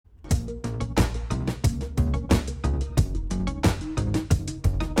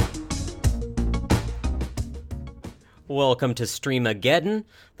Welcome to Streamageddon,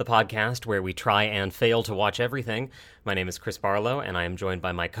 the podcast where we try and fail to watch everything. My name is Chris Barlow, and I am joined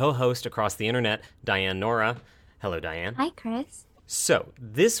by my co-host across the internet, Diane Nora. Hello, Diane. Hi, Chris. So,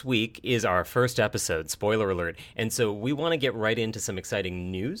 this week is our first episode, spoiler alert, and so we want to get right into some exciting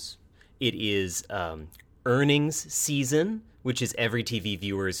news. It is earnings season, which is every TV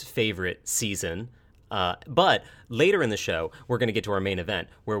viewer's favorite season. But later in the show, we're going to get to our main event,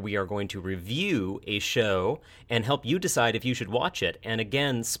 where we are going to review a show and help you decide if you should watch it. And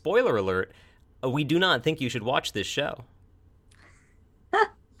again, spoiler alert, we do not think you should watch this show.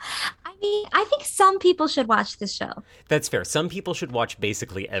 I think some people should watch this show. That's fair. Some people should watch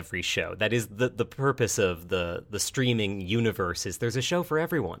basically every show. That is the purpose of the streaming universe, is there's a show for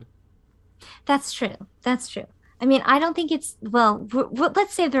everyone. That's true. That's true. I mean, I don't think it's, well,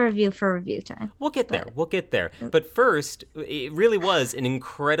 let's save the review for review time. We'll get there. But first, it really was an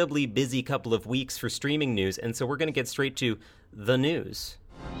incredibly busy couple of weeks for streaming news, and so we're going to get straight to the news.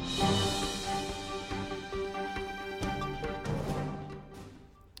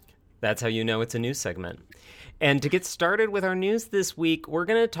 That's how you know it's a news segment. And to get started with our news this week, we're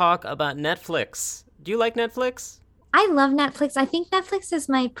going to talk about Netflix. Do you like Netflix? I love Netflix. I think Netflix is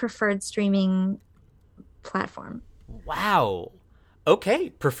my preferred streaming platform. Wow.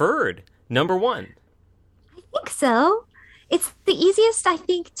 Okay, preferred. Number one. I think so. It's the easiest, I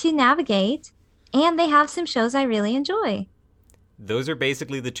think, to navigate, and they have some shows I really enjoy. Those are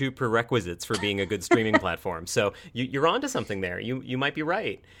basically the two prerequisites for being a good streaming platform. So you're onto something there. You might be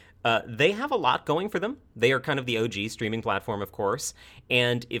right. They have a lot going for them. They are kind of the OG streaming platform, of course.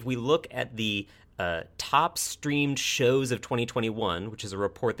 And if we look at the top streamed shows of 2021, which is a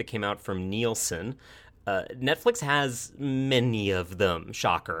report that came out from Nielsen, Netflix has many of them.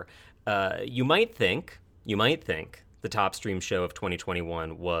 Shocker. You might think the top streamed show of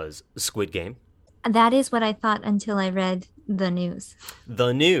 2021 was Squid Game. That is what I thought until I read the news.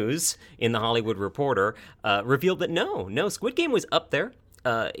 The news in the Hollywood Reporter revealed that no, Squid Game was up there.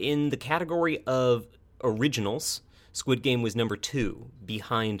 In the category of originals, Squid Game was number 2,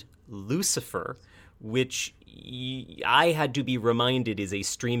 behind Lucifer, which I had to be reminded is a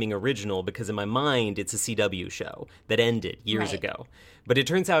streaming original because in my mind it's a CW show that ended years ago. But it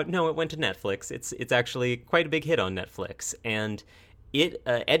turns out, no, it went to Netflix. It's actually quite a big hit on Netflix. And it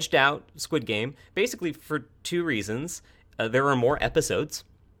edged out Squid Game basically for two reasons. There are more episodes,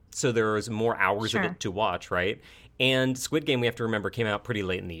 so there is more hours of it to watch, right? And Squid Game, we have to remember, came out pretty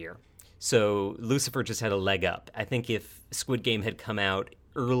late in the year. So Lucifer just had a leg up. I think if Squid Game had come out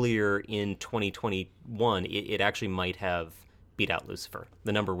earlier in 2021, it actually might have beat out Lucifer.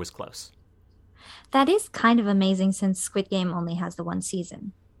 The number was close. That is kind of amazing since Squid Game only has the one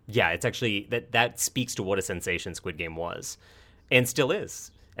season. Yeah, it's actually, that speaks to what a sensation Squid Game was. And still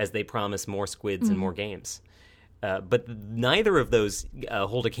is, as they promise more squids and more games. But neither of those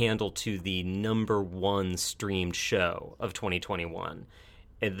hold a candle to the number one streamed show of 2021.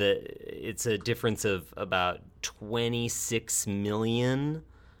 It's a difference of about 26 million,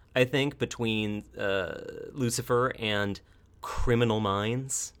 I think, between Lucifer and Criminal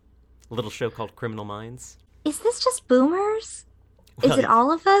Minds, a little show called Criminal Minds. Is this just boomers? Is it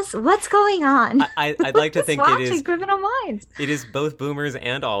all of us? What's going on? I'd like to think it is Criminal Minds. It is both boomers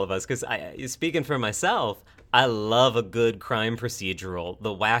and all of us, because speaking for myself, I love a good crime procedural. The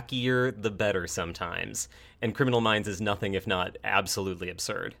wackier, the better sometimes. And Criminal Minds is nothing if not absolutely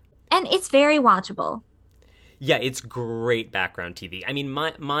absurd. And it's very watchable. Yeah, it's great background TV. I mean,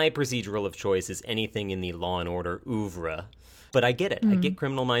 my procedural of choice is anything in the Law & Order oeuvre. But I get it. I get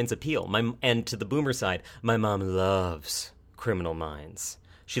Criminal Minds' appeal. And to the boomer side, my mom loves Criminal Minds.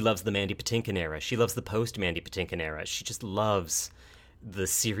 She loves the Mandy Patinkin era. She loves the post-Mandy Patinkin era. She just loves the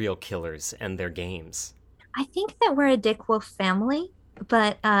serial killers and their games. I think that we're a Dick Wolf family,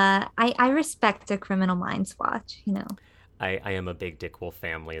 but I respect a Criminal Minds watch, you know. I am a big Dick Wolf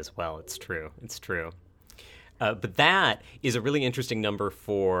family as well. It's true. But that is a really interesting number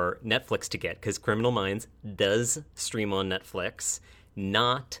for Netflix to get, because Criminal Minds does stream on Netflix,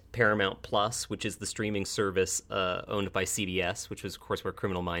 not Paramount Plus, which is the streaming service owned by CBS, which was, of course, where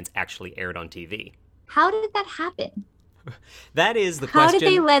Criminal Minds actually aired on TV. How did that happen? That is the question. How did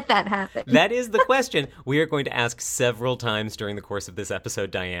they let that happen? That is the question we are going to ask several times during the course of this episode,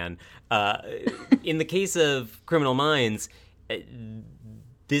 Diane. In the case of Criminal Minds,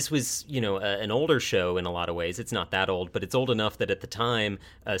 this was, an older show in a lot of ways. It's not that old, but it's old enough that at the time,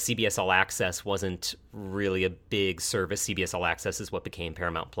 CBS All Access wasn't really a big service. CBS All Access is what became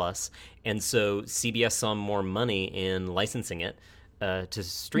Paramount Plus. And so CBS saw more money in licensing it to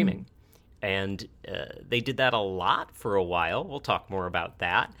streaming. And they did that a lot for a while. We'll talk more about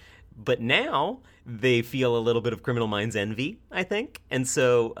that. But now they feel a little bit of Criminal Minds envy, I think. And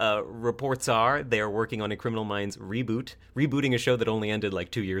so reports are they are working on a Criminal Minds rebooting a show that only ended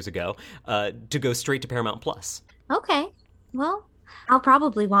like 2 years ago, to go straight to Paramount Plus. Okay. Well, I'll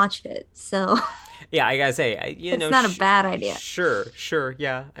probably watch it. So Yeah, I gotta say, it's not a bad idea. Sure,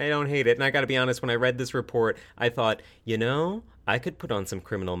 yeah, I don't hate it. And I gotta be honest, when I read this report, I thought, I could put on some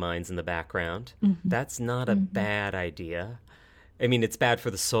Criminal Minds in the background. That's not a bad idea. I mean, it's bad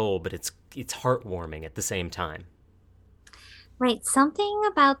for the soul, but it's heartwarming at the same time. Right. Something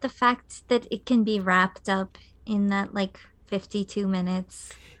about the fact that it can be wrapped up in that like 52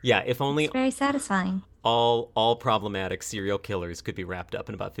 minutes. Yeah, if It's only very satisfying. all problematic serial killers could be wrapped up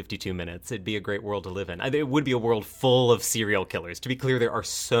in about 52 minutes. It'd be a great world to live in. It would be a world full of serial killers. To be clear, there are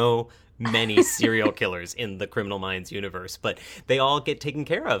so many serial killers in the Criminal Minds universe, but they all get taken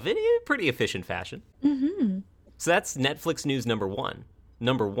care of in a pretty efficient fashion. Hmm. So that's Netflix news number one.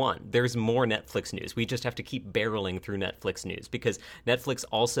 Number one, there's more Netflix news. We just have to keep barreling through Netflix news because Netflix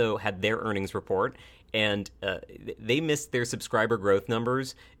also had their earnings report, and they missed their subscriber growth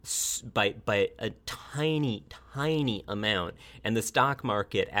numbers by a tiny amount. And the stock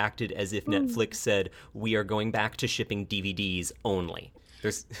market acted as if Netflix said, "We are going back to shipping DVDs only."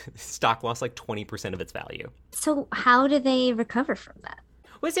 There's stock lost like 20% of its value. So how do they recover from that?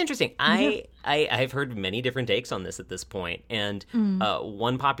 Well, it's interesting. I've heard many different takes on this at this point, and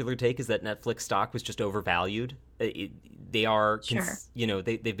one popular take is that Netflix stock was just overvalued. They are, Sure.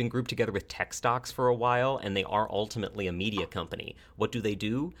 they've been grouped together with tech stocks for a while, and they are ultimately a media company. What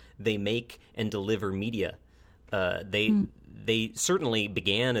do? They make and deliver media. They certainly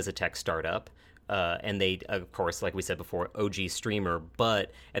began as a tech startup, and they, of course, like we said before, OG streamer.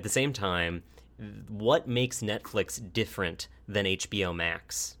 But at the same time, what makes Netflix different than HBO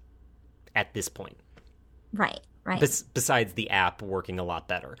Max at this point? Right. Besides the app working a lot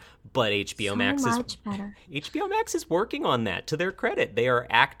better, but HBO So Max much better. HBO Max is working on that. To their credit, they are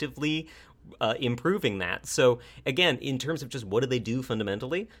actively improving that. So again, in terms of just what do they do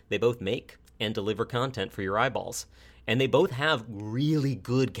fundamentally, they both make and deliver content for your eyeballs, and they both have really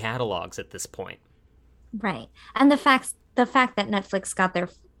good catalogs at this point. Right. And the fact that Netflix got there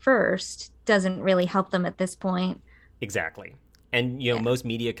first doesn't really help them at this point. Exactly. And Yeah. most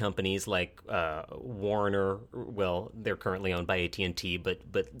media companies like Warner, well, they're currently owned by AT&T, but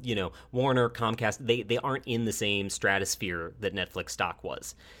Warner, Comcast, they aren't in the same stratosphere that Netflix stock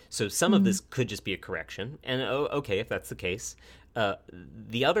was. So some of this could just be a correction. And okay, if that's the case.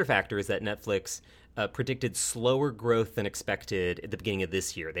 The other factor is that Netflix predicted slower growth than expected at the beginning of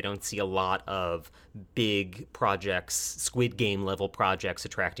this year. They don't see a lot of big projects, Squid Game level projects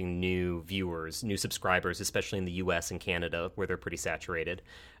attracting new viewers, new subscribers, especially in the US and Canada, where they're pretty saturated,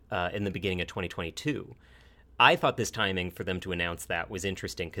 in the beginning of 2022. I thought this timing for them to announce that was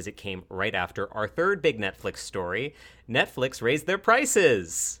interesting because it came right after our third big Netflix story. Netflix raised their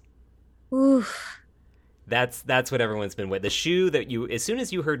prices. Oof. That's what everyone's been with. The shoe that as soon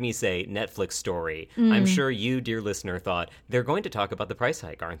as you heard me say Netflix story, I'm sure you, dear listener, thought they're going to talk about the price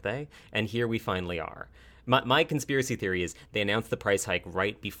hike, aren't they? And here we finally are. My conspiracy theory is they announced the price hike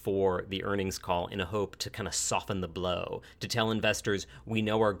right before the earnings call in a hope to kind of soften the blow, to tell investors we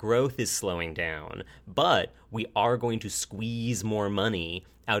know our growth is slowing down, but we are going to squeeze more money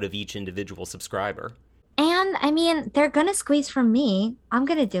out of each individual subscriber. And I mean, they're gonna squeeze from me. I'm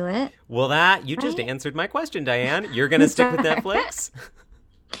gonna do it, Well, you just right? answered my question, Diane. You're going to stick with Netflix?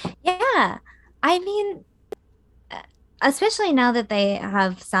 Yeah. I mean, especially now that they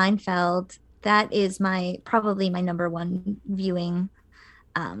have Seinfeld, that is probably my number one viewing,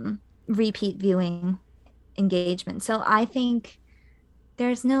 repeat viewing engagement. So I think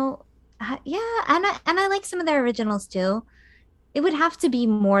there's no, yeah, and I like some of their originals too. It would have to be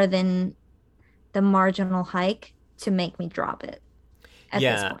more than the marginal hike to make me drop it at this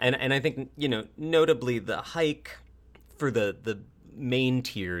Yeah, point. and I think, notably the hike for the main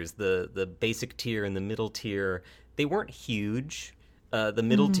tiers, the basic tier and the middle tier, they weren't huge. The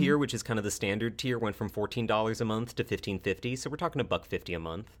middle tier, which is kind of the standard tier, went from $14 a month to $15.50, so we're talking $1.50 a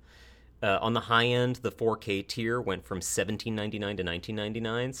month. On the high end, the 4K tier went from $17.99 to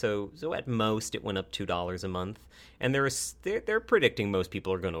 $19.99, so at most it went up $2 a month, and they're predicting most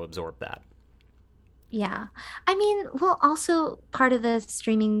people are going to absorb that. Yeah. I mean, well, also part of the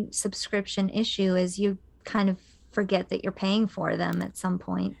streaming subscription issue is you kind of forget that you're paying for them at some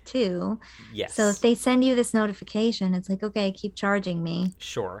point too. So if Yes, they send you this notification, it's like, okay, keep charging me.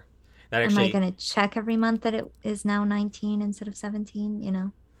 sure. That Am I actually going to check every month that it is now 19 instead of 17, you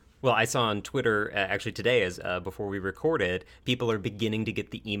know? Well, I saw on Twitter actually today, as before we recorded, people are beginning to get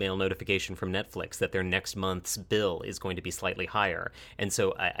the email notification from Netflix that their next month's bill is going to be slightly higher. And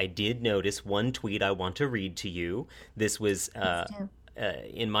so I did notice one tweet I want to read to you. This was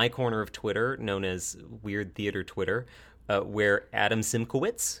in my corner of Twitter, known as Weird Theater Twitter, where Adam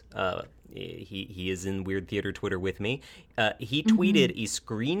Simkowitz, he is in Weird Theater Twitter with me, he tweeted a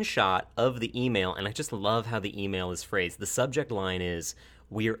screenshot of the email, and I just love how the email is phrased. The subject line is,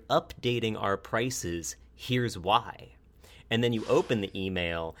 "We're updating our prices, here's why." And then you open the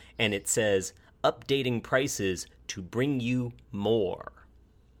email, and it says, "Updating prices to bring you more."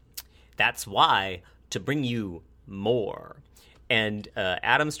 That's why, to bring you more. And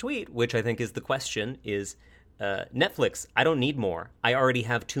Adam's tweet, which I think is the question, is, Netflix, I don't need more. I already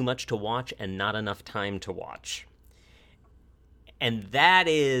have too much to watch and not enough time to watch. And that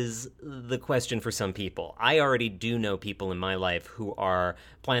is the question for some people. I already do know people in my life who are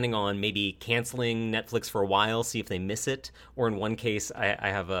planning on maybe canceling Netflix for a while, see if they miss it. Or in one case, I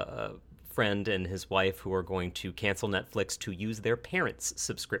have a friend and his wife who are going to cancel Netflix to use their parents'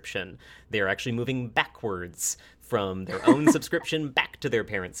 subscription. They're actually moving backwards from their own subscription back to their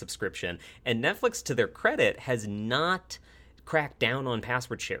parents' subscription. And Netflix, to their credit, has not cracked down on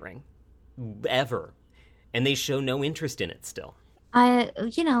password sharing, ever. And they show no interest in it still.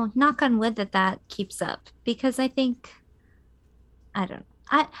 Knock on wood that keeps up, because I think, I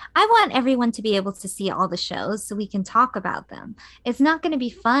want everyone to be able to see all the shows so we can talk about them. It's not going to be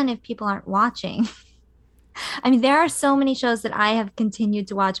fun if people aren't watching. I mean, there are so many shows that I have continued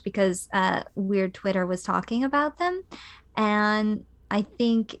to watch because Weird Twitter was talking about them. And I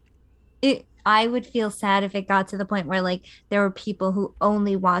think I would feel sad if it got to the point where like there were people who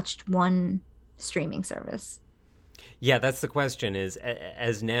only watched one streaming service. Yeah, that's the question, is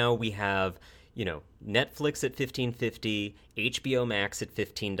as now we have, Netflix at $15.50, HBO Max at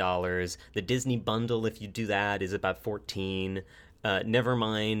 $15, the Disney bundle, if you do that, is about $14. Never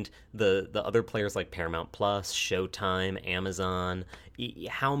mind the other players like Paramount Plus, Showtime, Amazon.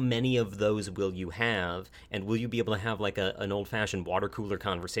 How many of those will you have? And will you be able to have like an old-fashioned water cooler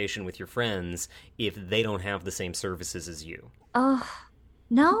conversation with your friends if they don't have the same services as you? Oh,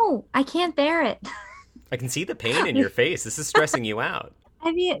 no, I can't bear it. I can see the pain in your face. This is stressing you out.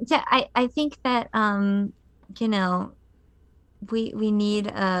 I mean, yeah, I think that we need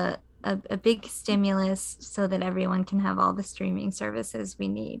a big stimulus so that everyone can have all the streaming services we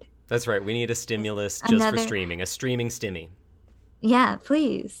need. That's right. We need a stimulus just for streaming, a streaming stimmy. Yeah,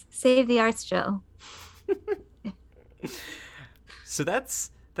 please save the arts, Joe. So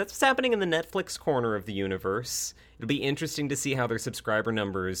that's what's happening in the Netflix corner of the universe. It'll be interesting to see how their subscriber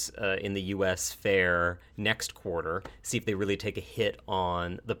numbers in the U.S. fare next quarter, see if they really take a hit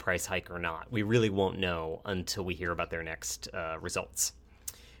on the price hike or not. We really won't know until we hear about their next results.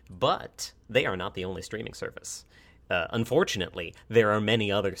 But they are not the only streaming service. Unfortunately, there are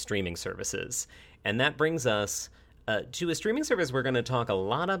many other streaming services. And that brings us to a streaming service we're going to talk a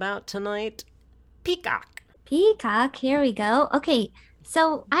lot about tonight, Peacock. Peacock, here we go. Okay.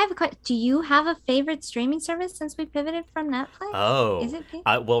 So I have a question. Do you have a favorite streaming service since we pivoted from Netflix? Oh, is it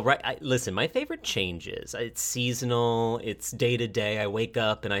Peacock? Well, right. Listen, my favorite changes. It's seasonal. It's day to day. I wake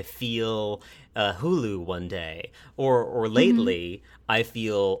up and I feel Hulu one day, or lately I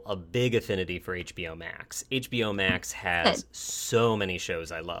feel a big affinity for HBO Max. HBO Max has so many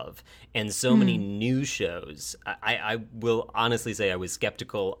shows I love and so many new shows. I will honestly say I was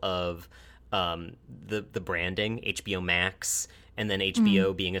skeptical of the branding, HBO Max. And then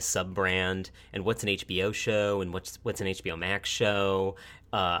HBO being a sub-brand, and what's an HBO show, and what's an HBO Max show.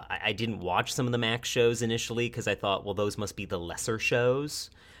 I didn't watch some of the Max shows initially because I thought, well, those must be the lesser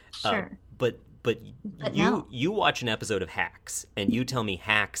shows. Sure. But you watch an episode of Hacks, and you tell me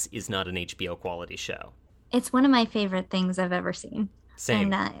Hacks is not an HBO quality show. It's one of my favorite things I've ever seen.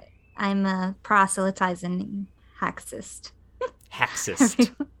 Same. And I'm a proselytizing Hacksist.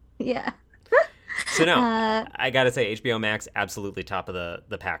 Hacksist. Yeah. So no, I gotta say HBO Max, absolutely top of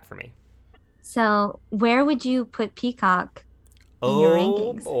the pack for me. So where would you put Peacock in your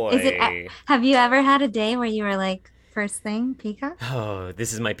rankings? Boy. Have you ever had a day where you were like, first thing, Peacock? Oh,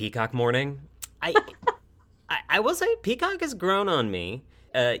 this is my Peacock morning. I will say Peacock has grown on me.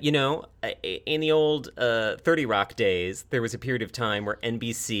 In the old 30 Rock days, there was a period of time where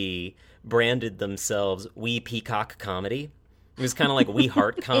NBC branded themselves We Peacock Comedy. It was kind of like We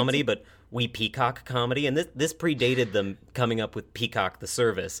Heart Comedy, but We Peacock Comedy. And this predated them coming up with Peacock the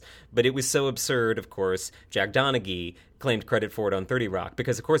service. But it was so absurd, of course, Jack Donaghy claimed credit for it on 30 Rock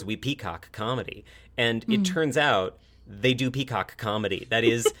because, of course, We Peacock Comedy. And it turns out they do Peacock comedy. That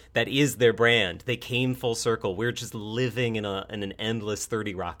is their brand. They came full circle. We're just living in an endless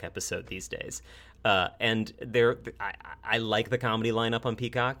 30 Rock episode these days. And I like the comedy lineup on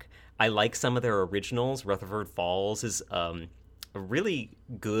Peacock. I like some of their originals. Rutherford Falls is a really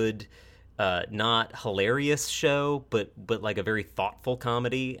good, not hilarious show, but like a very thoughtful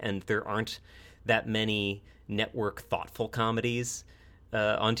comedy. And there aren't that many network thoughtful comedies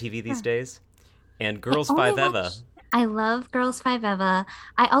on TV these days. And Girls Five Eva. I love Girls Five Eva.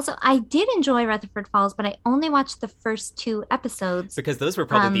 I did enjoy Rutherford Falls, but I only watched the first two episodes. Because those were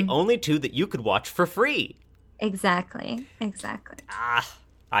probably the only two that you could watch for free. Exactly.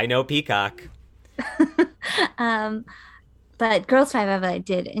 I know Peacock. But Girls Five Eva I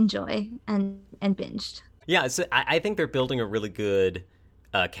did enjoy and binged. Yeah, so I think they're building a really good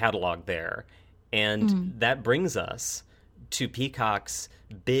catalog there. And that brings us to Peacock's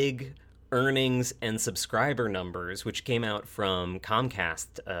big earnings and subscriber numbers, which came out from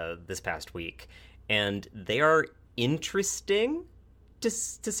Comcast this past week. And they are interesting, to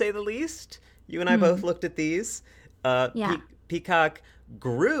say the least. You and I both looked at these. Peacock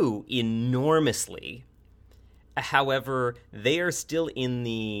grew enormously. However, they are still in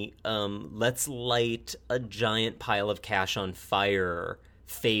the let's light a giant pile of cash on fire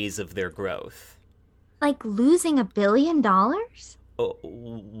phase of their growth. Like losing $1 billion?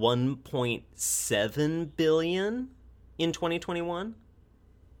 1.7 billion in 2021.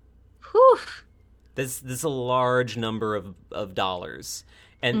 Whew. This is a large number of dollars.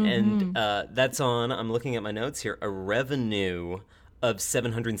 And that's on, I'm looking at my notes here, a revenue of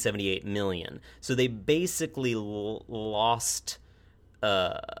 778 million. So they basically lost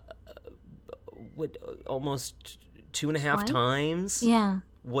almost 2.5 times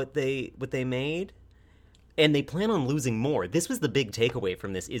what they made. And they plan on losing more. This was the big takeaway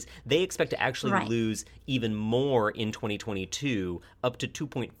from this, is they expect to actually lose even more in 2022, up to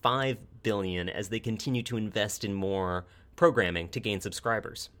 2.5 billion, as they continue to invest in more programming to gain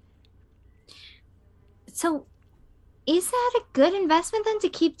subscribers. So is that a good investment then, to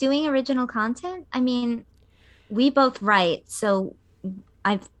keep doing original content? I mean, we both write, so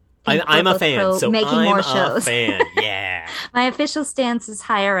I'm a fan, so making I'm more shows. a fan. Yeah. My official stance is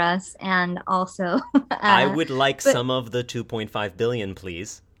hire us, and also I would like some of the 2.5 billion,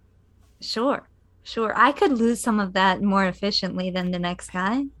 please. Sure. I could lose some of that more efficiently than the next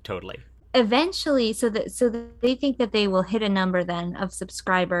guy. Totally. Eventually, so they think that they will hit a number then of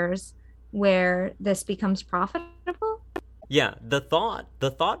subscribers where this becomes profitable. Yeah, the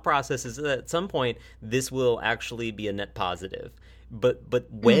thought process is that at some point this will actually be a net positive. But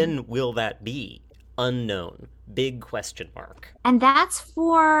when will that be? Unknown. Big question mark. And that's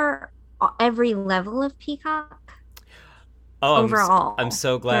for every level of Peacock? Oh, overall. I'm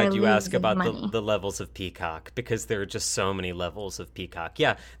so glad you asked about money. the levels of Peacock, because there are just so many levels of Peacock.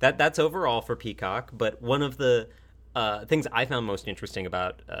 Yeah, that's overall for Peacock, but one of the things I found most interesting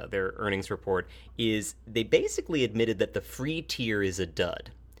about their earnings report is they basically admitted that the free tier is a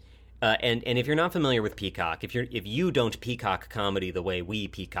dud. And if you're not familiar with Peacock, if you don't Peacock comedy the way we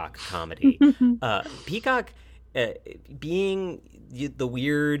Peacock comedy, Peacock being the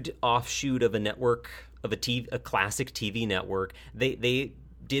weird offshoot of a network, of a classic TV network, they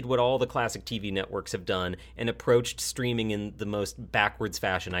did what all the classic TV networks have done and approached streaming in the most backwards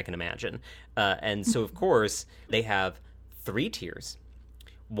fashion I can imagine. And so, of course, they have 3 tiers,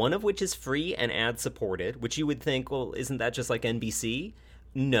 one of which is free and ad-supported, which you would think, well, isn't that just like NBC?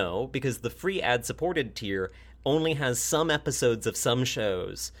 No, because the free ad-supported tier only has some episodes of some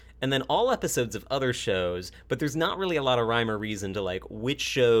shows, and then all episodes of other shows, but there's not really a lot of rhyme or reason to, like, which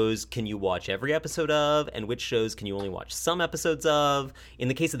shows can you watch every episode of, and which shows can you only watch some episodes of. In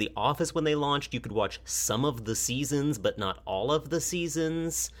the case of The Office, when they launched, you could watch some of the seasons, but not all of the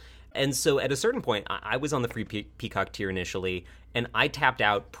seasons. And so at a certain point, I was on the free Peacock tier initially, and I tapped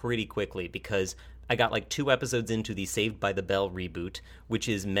out pretty quickly because I got like 2 episodes into the Saved by the Bell reboot, which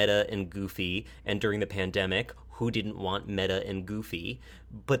is meta and goofy, and during the pandemic, who didn't want meta and goofy?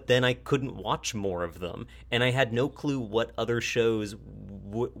 But then I couldn't watch more of them, and I had no clue what other shows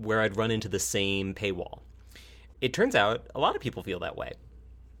where I'd run into the same paywall. It turns out a lot of people feel that way.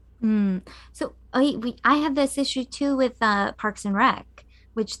 So I had this issue too with Parks and Rec,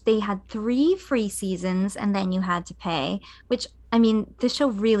 which they had 3 free seasons and then you had to pay, which, I mean, the show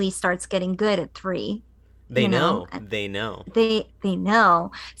really starts getting good at 3. They know. They know.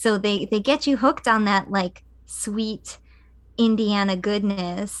 So they get you hooked on that, like, sweet Indiana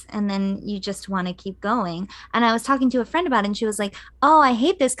goodness, and then you just want to keep going. And I was talking to a friend about it, and she was like, oh, I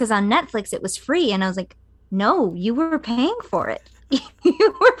hate this because on Netflix it was free. And I was like, no, you were paying for it.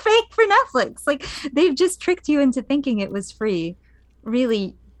 You were paying for Netflix. Like they've just tricked you into thinking it was free.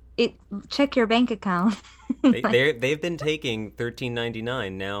 Really, it check your bank account. Like, They've been taking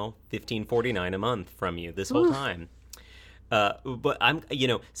 $13.99 now, $15.49 a month from you this whole oof. time. But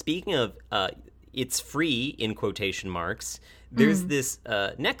speaking of it's free in quotation marks. There's this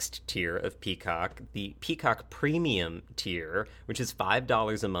next tier of Peacock, the Peacock Premium tier, which is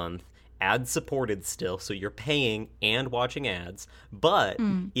 $5 a month, ad-supported still, so you're paying and watching ads. But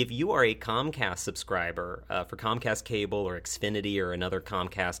if you are a Comcast subscriber for Comcast Cable or Xfinity or another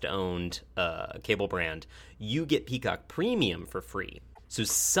Comcast-owned cable brand, you get Peacock Premium for free. So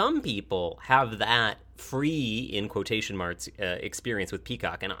some people have that free, in quotation marks, experience with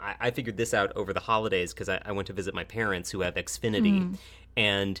Peacock. And I figured this out over the holidays because I went to visit my parents who have Xfinity.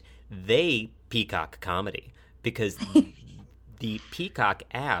 And they Peacock comedy because the Peacock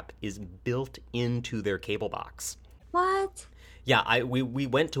app is built into their cable box. What? Yeah, we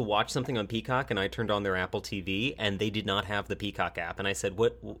went to watch something on Peacock, and I turned on their Apple TV, and they did not have the Peacock app. And I said,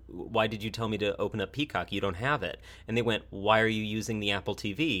 why did you tell me to open up Peacock? You don't have it. And they went, why are you using the Apple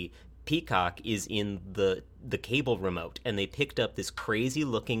TV? Peacock is in the cable remote. And they picked up this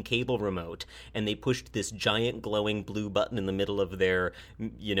crazy-looking cable remote, and they pushed this giant glowing blue button in the middle of their,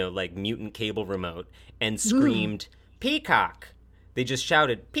 like mutant cable remote, and screamed, Peacock! They just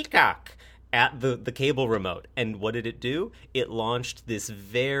shouted, Peacock! At the cable remote. And what did it do? It launched this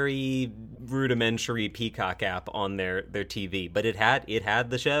very rudimentary Peacock app on their TV. But it had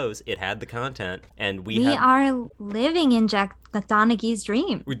the shows, it had the content, and we are living in Jack Donaghy's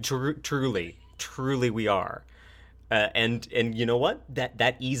dream. Truly we are. And you know what?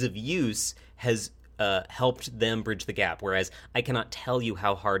 That ease of use has helped them bridge the gap, whereas I cannot tell you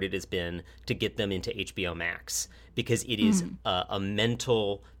how hard it has been to get them into HBO Max, because it is a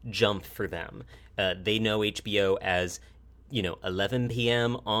mental jump for them. They know HBO as, 11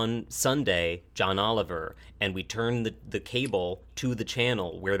 p.m. on Sunday, John Oliver, and we turn the cable to the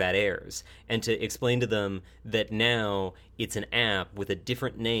channel where that airs. And to explain to them that now it's an app with a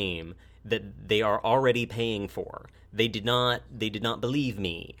different name that they are already paying for. They did not believe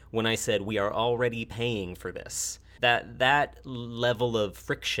me when I said we are already paying for this. That level of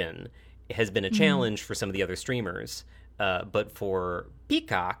friction has been a challenge for some of the other streamers. But for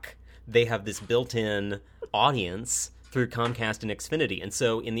Peacock, they have this built-in audience through Comcast and Xfinity. And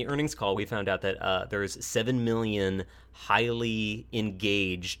so in the earnings call, we found out that there's 7 million highly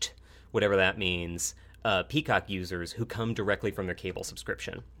engaged, whatever that means, Peacock users who come directly from their cable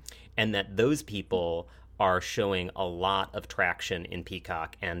subscription. And that those people are showing a lot of traction in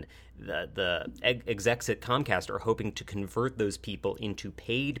Peacock, and the execs at Comcast are hoping to convert those people into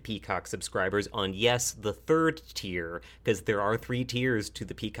paid Peacock subscribers on, yes, the third tier, because there are 3 tiers to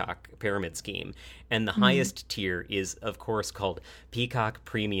the Peacock pyramid scheme. And the highest tier is, of course, called Peacock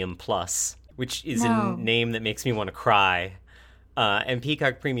Premium Plus, which is a name that makes me want to cry. And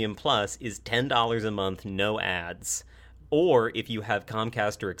Peacock Premium Plus is $10 a month, no ads. Or if you have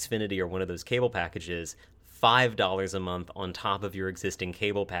Comcast or Xfinity or one of those cable packages, $5 a month on top of your existing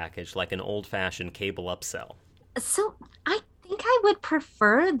cable package, like an old-fashioned cable upsell. So I think I would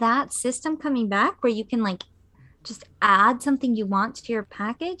prefer that system coming back, where you can just add something you want to your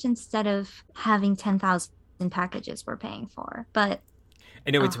package instead of having 10,000 packages we're paying for. But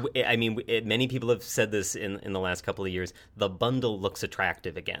I know many people have said this in the last couple of years. The bundle looks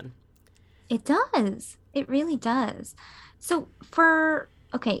attractive again. It does. It really does. So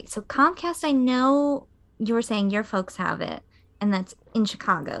so Comcast, I know you were saying your folks have it, and that's in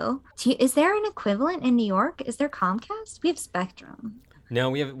Chicago. Is there an equivalent in New York? Is there Comcast? We have Spectrum. No,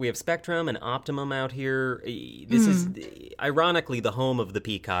 we have Spectrum and Optimum out here. This is, ironically, the home of the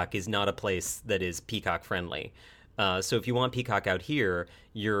Peacock is not a place that is Peacock friendly. So if you want Peacock out here,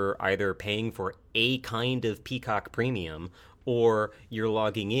 you're either paying for a kind of Peacock Premium, or you're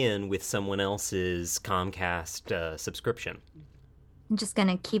logging in with someone else's Comcast subscription. I'm just going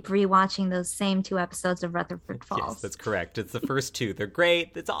to keep rewatching those same 2 episodes of Rutherford Falls. Yes, that's correct. It's the first 2. They're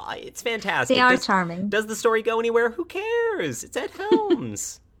great. It's fantastic. They are charming. Does the story go anywhere? Who cares? It's at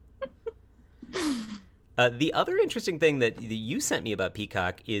Helms. The other interesting thing that you sent me about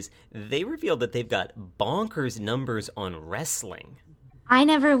Peacock is they revealed that they've got bonkers numbers on wrestling. I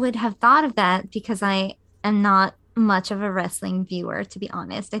never would have thought of that because I am not much of a wrestling viewer, to be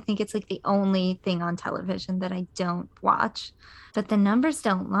honest. I think it's the only thing on television that I don't watch. But the numbers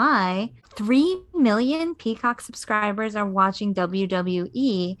don't lie. 3 million Peacock subscribers are watching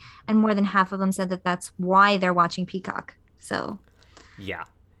WWE, and more than half of them said that that's why they're watching Peacock. So, yeah.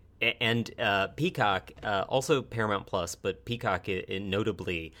 And Peacock, also Paramount Plus, but Peacock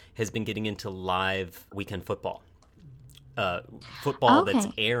notably has been getting into live weekend football. uh, football that's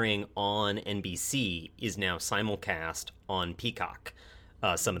Okay. airing on NBC is now simulcast on Peacock.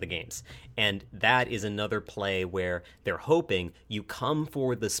 Some of the games. And that is another play where they're hoping you come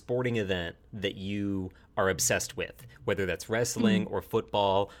for the sporting event that you are obsessed with, whether that's wrestling Mm, or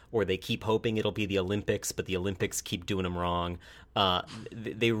football, or they keep hoping it'll be the Olympics, but the Olympics keep doing them wrong.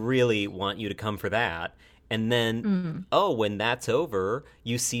 They really want you to come for that. And then, mm. oh, when that's over,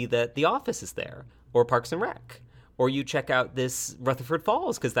 you see that The Office is there, or Parks and Rec, or you check out this Rutherford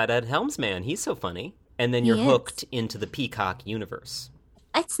Falls because that Ed Helms man, he's so funny. And then you're He is. hooked into the Peacock universe.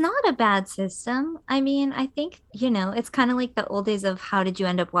 It's not a bad system. I mean, I think, it's kind of like the old days of how did you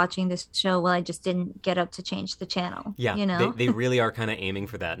end up watching this show? Well, I just didn't get up to change the channel, Yeah, you they, know? they really are kind of aiming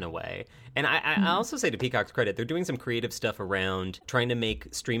for that in a way. And I Mm, also say to Peacock's credit, they're doing some creative stuff around trying to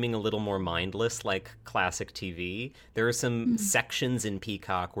make streaming a little more mindless, like classic TV. There are some mm. sections in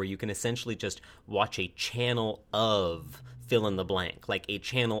Peacock where you can essentially just watch a channel of fill in the blank, like a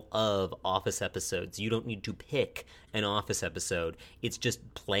channel of Office episodes. You don't need to pick an Office episode, it's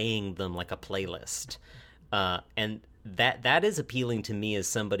just playing them like a playlist. And that is appealing to me as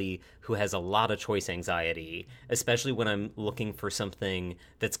somebody who has a lot of choice anxiety, especially when I'm looking for something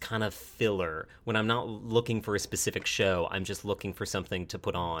that's kind of filler. When I'm not looking for a specific show, I'm just looking for something to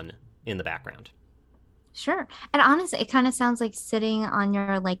put on in the background. Sure. And honestly, it kind of sounds like sitting on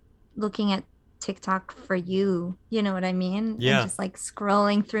your, like, looking at TikTok for you know what I mean? And Yeah. just like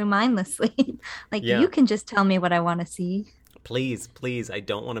scrolling through mindlessly. Like, you Yeah. can just tell me what I want to see. Please, please, I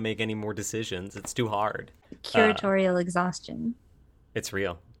don't want to make any more decisions. It's too hard. Uh, Curatorial exhaustion. it's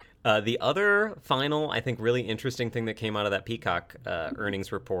real. The other final, I think, really interesting thing that came out of that Peacock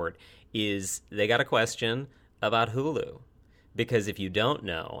earnings report is they got a question about Hulu. Because if you don't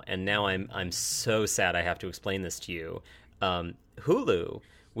know, and now I'm so sad I have to explain this to you, Hulu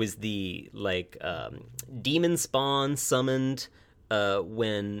was the demon spawn summoned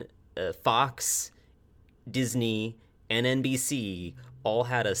when Fox, Disney, and NBC all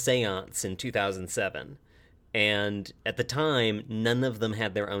had a séance in 2007. And at the time, none of them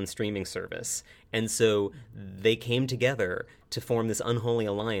had their own streaming service. And so they came together to form this unholy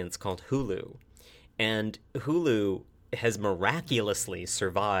alliance called Hulu. And Hulu has miraculously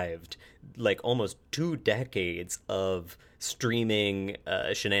survived like almost 2 decades of streaming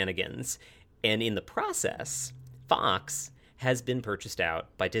shenanigans. And in the process, Fox has been purchased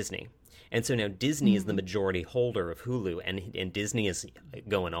out by Disney. And so now Disney is the Mm. majority holder of Hulu, and Disney is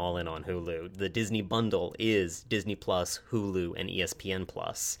going all in on Hulu. The Disney bundle is Disney Plus, Hulu, and ESPN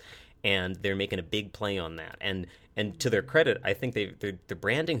Plus, and they're making a big play on that. And to their credit, I think they're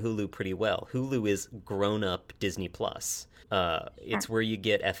branding Hulu pretty well. Hulu is grown up Disney Plus. Sure. It's where you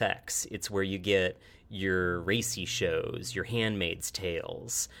get FX. It's where you get your racy shows, your Handmaid's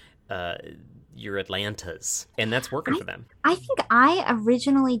Tales, uh, your Atlantas, and that's working I for them. I think I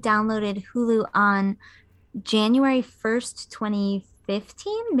originally downloaded Hulu on January 1st,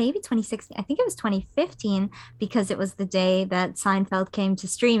 2015, maybe 2016. I think it was 2015 because it was the day that Seinfeld came to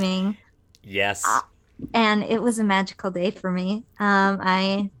streaming. Uh, Yes. and it was a magical day for me.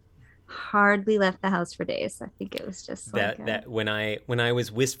 I hardly left the house for days. I think it was just like That when I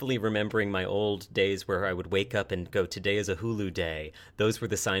was wistfully remembering my old days where I would wake up and go, today is a Hulu day. Those were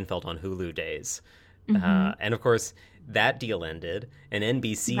the Seinfeld on Hulu days. mhm, And of course, that deal ended, and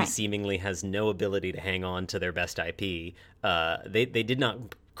NBC right. seemingly has no ability to hang on to their best IP. They did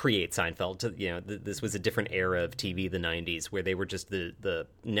not create Seinfeld. This was a different era of TV, the '90s, where they were just the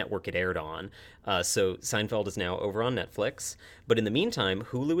network it aired on. So Seinfeld is now over on Netflix. But in the meantime,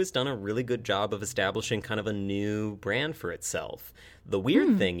 Hulu has done a really good job of establishing kind of a new brand for itself. The weird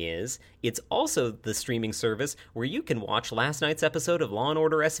Mm, thing is, it's also the streaming service where you can watch last night's episode of Law and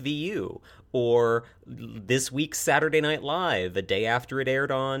Order SVU, or this week's Saturday Night Live, a day after it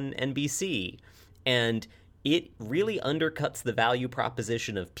aired on NBC. And it really undercuts the value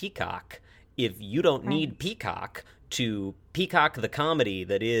proposition of Peacock if you don't right. need Peacock to peacock the comedy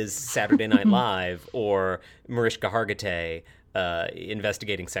that is Saturday Night Live or Mariska Hargitay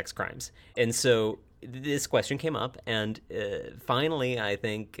investigating sex crimes. And so this question came up, and finally, I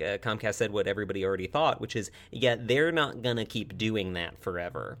think Comcast said what everybody already thought, which is, yeah, they're not going to keep doing that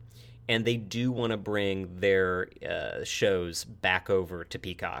forever. And they do want to bring their shows back over to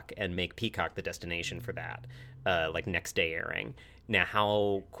Peacock and make Peacock the destination for that, like next day airing. Now,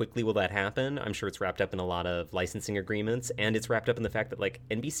 how quickly will that happen? I'm sure it's wrapped up in a lot of licensing agreements, and it's wrapped up in the fact that like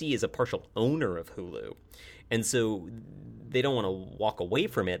NBC is a partial owner of Hulu, and so they don't want to walk away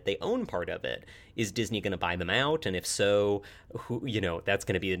from it. They own part of it. Is Disney going to buy them out? And if so, that's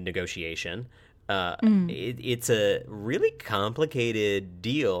going to be a negotiation. Mm, It's a really complicated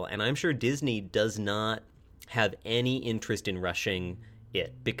deal, and I'm sure Disney does not have any interest in rushing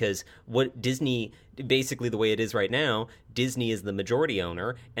it, because what Disney, basically the way it is right now, Disney is the majority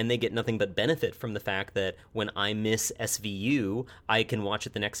owner, and they get nothing but benefit from the fact that when I miss SVU, I can watch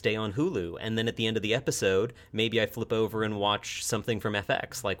it the next day on Hulu, and then at the end of the episode, maybe I flip over and watch something from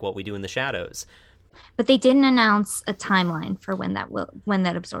FX, like What We Do in the Shadows. But they didn't announce a timeline for when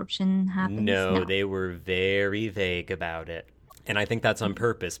that absorption happens. No, they were very vague about it. And I think that's on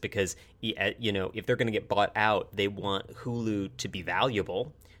purpose because, if they're going to get bought out, they want Hulu to be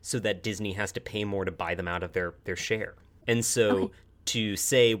valuable so that Disney has to pay more to buy them out of their share. And so to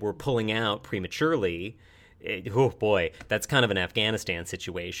say we're pulling out prematurely, oh boy, that's kind of an Afghanistan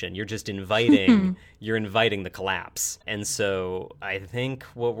situation. You're just inviting the collapse. And so I think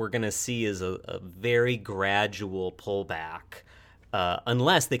what we're going to see is a very gradual pullback,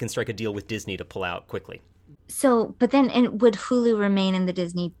 unless they can strike a deal with Disney to pull out quickly. So, but then would Hulu remain in the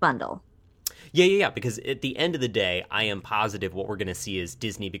Disney bundle? Yeah. Because at the end of the day, I am positive what we're going to see is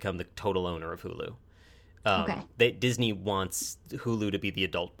Disney become the total owner of Hulu. Disney wants Hulu to be the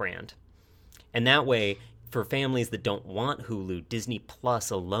adult brand. And that way, for families that don't want Hulu, Disney Plus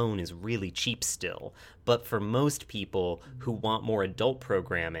alone is really cheap still. But for most people who want more adult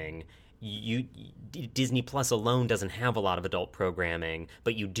programming, Disney Plus alone doesn't have a lot of adult programming,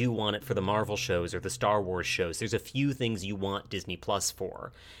 but you do want it for the Marvel shows or the Star Wars shows. There's a few things you want Disney Plus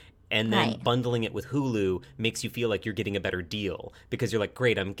for. And then bundling it with Hulu makes you feel like you're getting a better deal because you're like,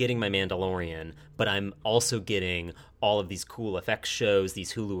 great, I'm getting my Mandalorian, but I'm also getting all of these cool FX shows,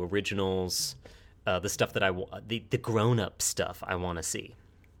 these Hulu originals, the stuff that the grown-up stuff I want to see.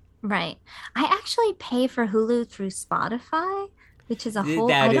 Right. I actually pay for Hulu through Spotify, which is a whole...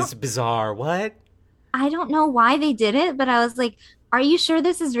 That is bizarre. What? I don't know why they did it, but I was like, are you sure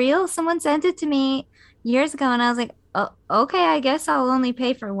this is real? Someone sent it to me years ago, and I was like, oh, okay, I guess I'll only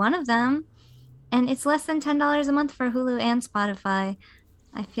pay for one of them. And it's less than $10 a month for Hulu and Spotify.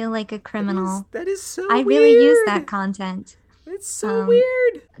 I feel like a criminal. That is so weird. I really use that content. It's so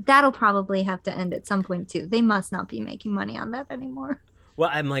weird. That'll probably have to end at some point, too. They must not be making money on that anymore. Well,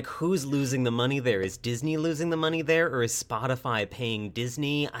 I'm like, who's losing the money there? Is Disney losing the money there, or is Spotify paying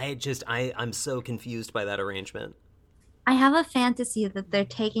Disney? I'm so confused by that arrangement. I have a fantasy that they're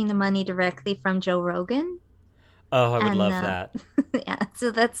taking the money directly from Joe Rogan. Oh, I would love that. Yeah,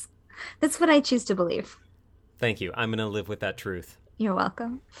 so that's what I choose to believe. Thank you. I'm going to live with that truth. You're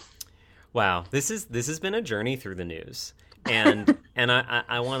welcome. Wow, this has been a journey through the news, and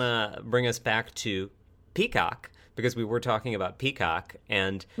I want to bring us back to Peacock. Because we were talking about Peacock,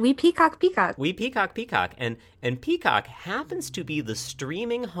 and we peacock, and Peacock happens to be the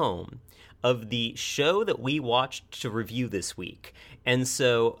streaming home of the show that we watched to review this week. And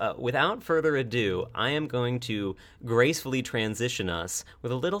so, without further ado, I am going to gracefully transition us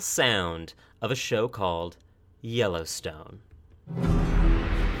with a little sound of a show called Yellowstone.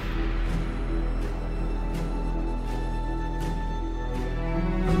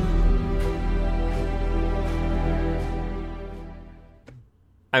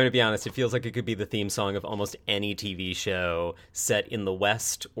 I'm going to be honest, it feels like it could be the theme song of almost any TV show set in the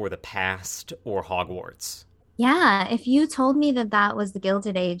West or the past or Hogwarts. Yeah, if you told me that was the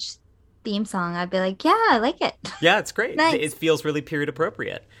Gilded Age theme song, I'd be like, yeah, I like it. Yeah, it's great. Nice. It feels really period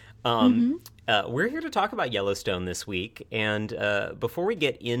appropriate. We're here to talk about Yellowstone this week, and before we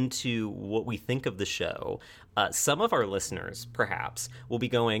get into what we think of the show, some of our listeners, perhaps, will be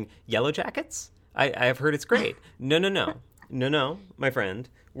going, Yellow Jackets? I've heard it's great. No, my friend.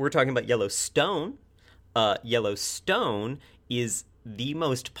 We're talking about Yellowstone. Yellowstone is the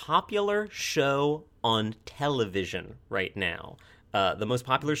most popular show on television right now. The most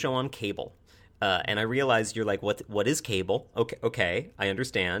popular show on cable. And I realize you're like, what is cable? Okay, I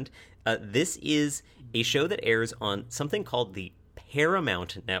understand. This is a show that airs on something called the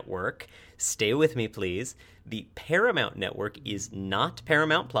Paramount Network. Stay with me, please. The Paramount Network is not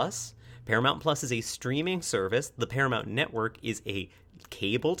Paramount Plus. Paramount Plus is a streaming service. The Paramount Network is a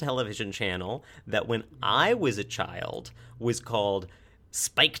cable television channel that when I was a child was called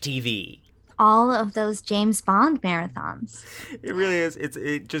Spike TV. All of those James Bond marathons. It really is.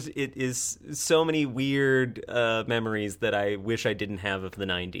 It is so many weird memories that I wish I didn't have of the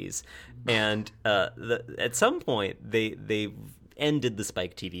 90s. And at some point they ended the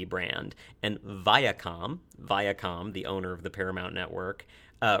Spike TV brand, and Viacom, the owner of the Paramount Network,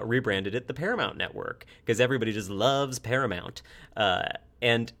 rebranded it the Paramount Network because everybody just loves Paramount.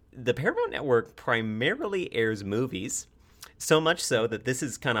 And the Paramount Network primarily airs movies. So much so that this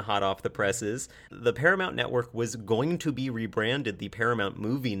is kind of hot off the presses. The Paramount Network was going to be rebranded the Paramount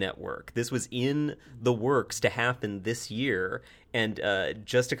Movie Network. This was in the works to happen this year. And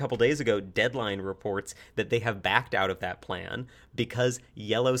just a couple days ago, Deadline reports that they have backed out of that plan because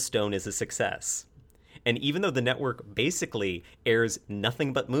Yellowstone is a success. And even though the network basically airs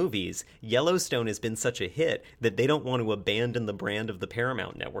nothing but movies, Yellowstone has been such a hit that they don't want to abandon the brand of the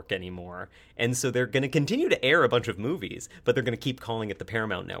Paramount Network anymore. And so they're going to continue to air a bunch of movies, but they're going to keep calling it the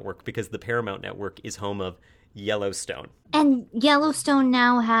Paramount Network because the Paramount Network is home of Yellowstone. And Yellowstone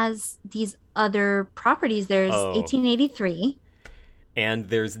now has these other properties. There's 1883. And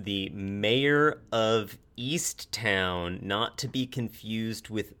there's the Mayor of Easttown, not to be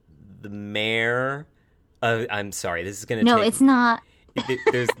confused with the mayor. I'm sorry, this is going to No, it's not.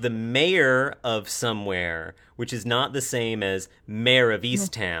 There's the mayor of somewhere, which is not the same as Mayor of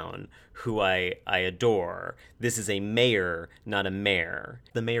Easttown, who I adore. This is a mayor, not a mayor.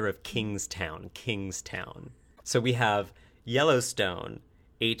 The mayor of Kingstown. So we have Yellowstone,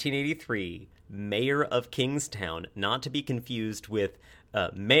 1883, Mayor of Kingstown, not to be confused with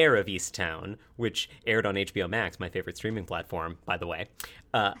Mayor of Easttown, which aired on HBO Max, my favorite streaming platform, by the way.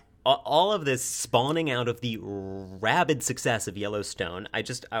 All of this spawning out of the rabid success of Yellowstone.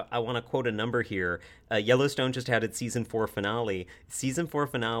 I want to quote a number here. Yellowstone just had its season 4 finale. Season 4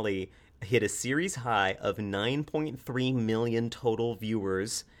 finale hit a series high of 9.3 million total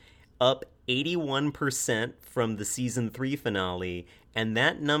viewers, up 81% from the season 3 finale, and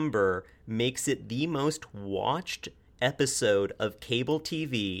that number makes it the most watched episode of cable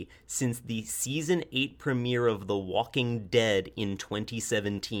TV since the season 8 premiere of The Walking Dead in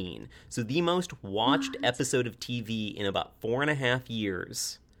 2017. So the most watched episode of TV in about 4.5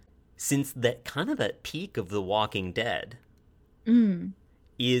 years since that peak of The Walking Dead.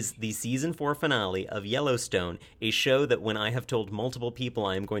 Is the season 4 finale of Yellowstone, a show that when I have told multiple people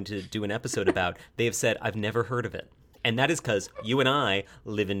I am going to do an episode about, they have said, I've never heard of it. And that is because you and I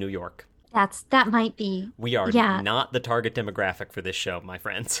live in New York. That might be. We are not the target demographic for this show, my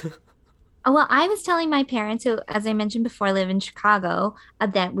friends. Well, I was telling my parents, who, as I mentioned before, live in Chicago,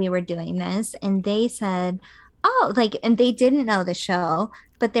 that we were doing this, and they said, "Oh, and they didn't know the show,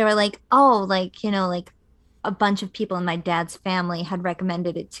 but they were like, oh, a bunch of people in my dad's family had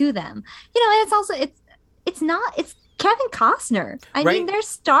recommended it to them, and it's also it's Kevin Costner. I mean, there's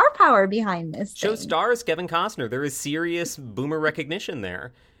star power behind this show. Thing. Stars Kevin Costner. There is serious boomer recognition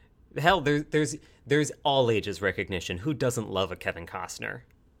there. Hell, there's all ages recognition. Who doesn't love a Kevin Costner?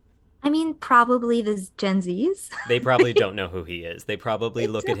 I mean, probably the Gen Zs. They probably don't know who he is. They probably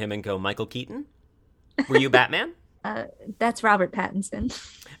look at him and go, Michael Keaton? Were you Batman? That's Robert Pattinson.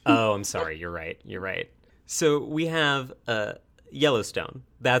 Oh, I'm sorry. You're right. So we have Yellowstone.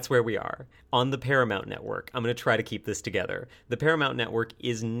 That's where we are. On the Paramount Network. I'm going to try to keep this together. The Paramount Network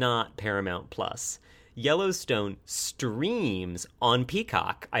is not Paramount Plus. Yellowstone streams on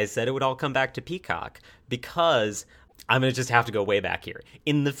Peacock. I said it would all come back to Peacock because I'm going to just have to go way back here.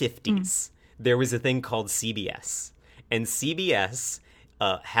 In the 50s, there was a thing called CBS. And CBS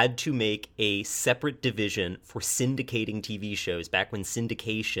had to make a separate division for syndicating TV shows back when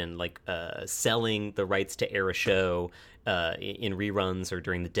syndication, selling the rights to air a show in reruns or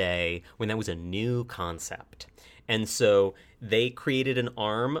during the day, when that was a new concept. And so they created an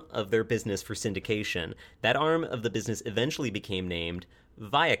arm of their business for syndication. That arm of the business eventually became named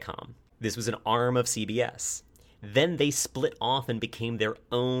Viacom. This was an arm of CBS. Then they split off and became their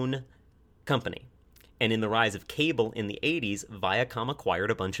own company. And in the rise of cable in the 80s, Viacom acquired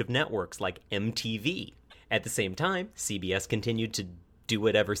a bunch of networks like MTV. At the same time, CBS continued to do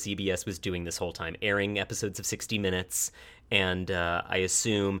whatever CBS was doing this whole time, airing episodes of 60 Minutes, and I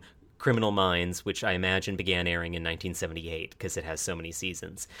assume Criminal Minds, which I imagine began airing in 1978 because it has so many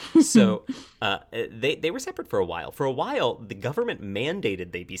seasons. So they were separate for a while. For a while, the government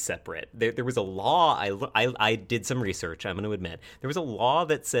mandated they be separate. There was a law. I did some research, I'm going to admit. There was a law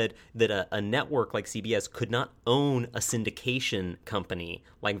that said that a network like CBS could not own a syndication company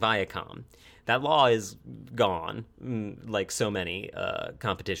like Viacom. That law is gone, like so many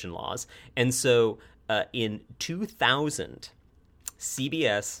competition laws. And so in 2000,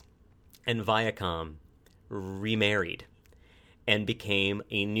 CBS and Viacom remarried and became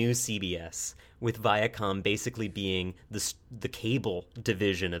a new CBS, with Viacom basically being the cable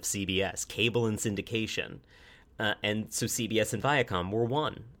division of CBS, cable and syndication. And so CBS and Viacom were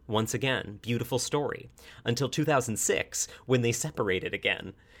one, once again. Beautiful story. Until 2006, when they separated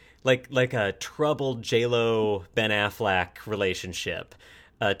again. Like a troubled J-Lo Ben Affleck relationship.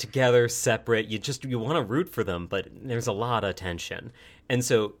 together, separate. You want to root for them, but there's a lot of tension. And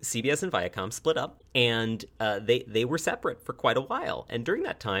so CBS and Viacom split up, and they were separate for quite a while. And during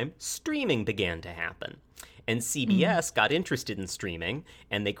that time, streaming began to happen. And CBS got interested in streaming,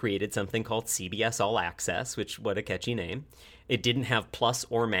 and they created something called CBS All Access, which, what a catchy name. It didn't have Plus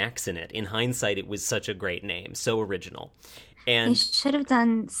or Max in it. In hindsight, it was such a great name, so original. They And, should have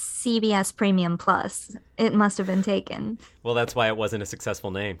done CBS Premium Plus. It must have been taken. well, that's why it wasn't a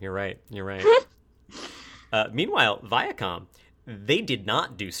successful name. You're right. You're right. Meanwhile, Viacom, they did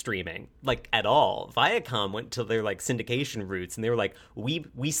not do streaming, like, at all. Viacom went to their, like, syndication roots, and they were like,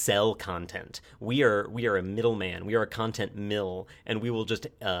 we sell content. We are a middleman. We are a content mill, and we will just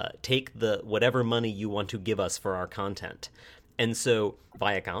take the whatever money you want to give us for our content. And so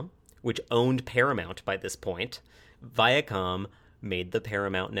Viacom, which owned Paramount by this point, Viacom made the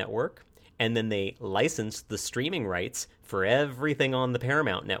Paramount Network, and then they licensed the streaming rights for everything on the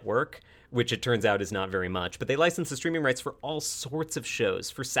Paramount Network, which it turns out is not very much, but they licensed the streaming rights for all sorts of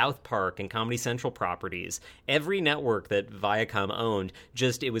shows, for South Park and Comedy Central properties. Every network that Viacom owned,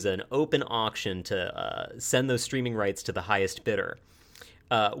 it was an open auction to send those streaming rights to the highest bidder,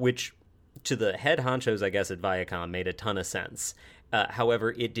 which to the head honchos, I guess, at Viacom made a ton of sense.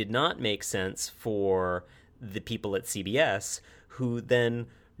 However, it did not make sense for the people at CBS, who then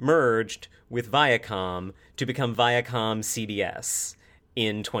merged with Viacom to become Viacom CBS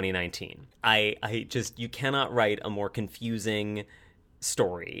in 2019. You cannot write a more confusing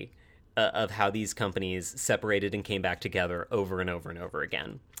story of how these companies separated and came back together over and over and over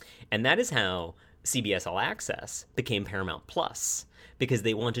again. And that is how CBS All Access became Paramount Plus, because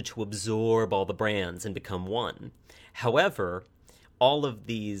they wanted to absorb all the brands and become one. However, all of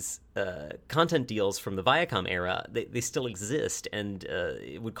these content deals from the Viacom era, they still exist, and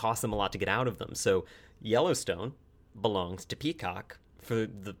it would cost them a lot to get out of them. So Yellowstone belongs to Peacock for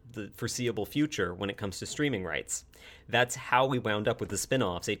the foreseeable future when it comes to streaming rights. That's how we wound up with the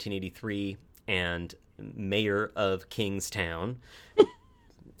spin-offs, 1883 and Mayor of Kingstown.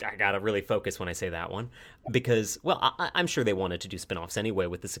 I gotta really focus when I say that one, because, well, I'm sure they wanted to do spin-offs anyway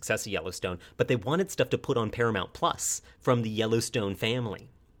with the success of Yellowstone, but they wanted stuff to put on Paramount Plus from the Yellowstone family.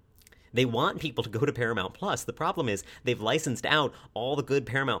 They want people to go to Paramount Plus. The problem is they've licensed out all the good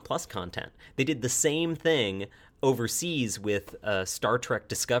Paramount Plus content. They did the same thing overseas with Star Trek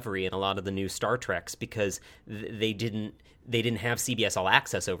Discovery and a lot of the new Star Treks, because they didn't have CBS All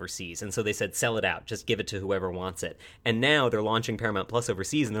Access overseas, and so they said, sell it out, just give it to whoever wants it. And now they're launching Paramount Plus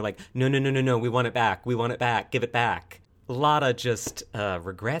overseas, and they're like, no, we want it back, give it back. A lot of just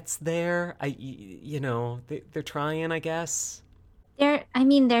regrets there. They're trying, I guess. They're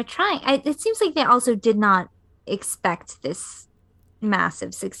trying. It seems like they also did not expect this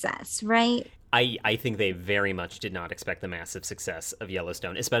massive success, right? I think they very much did not expect the massive success of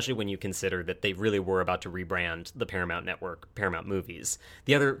Yellowstone, especially when you consider that they really were about to rebrand the Paramount Network, Paramount Movies.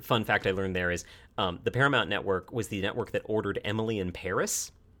 The other fun fact I learned there is the Paramount Network was the network that ordered Emily in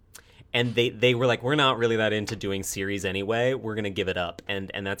Paris. And they were like, we're not really that into doing series anyway. We're going to give it up. And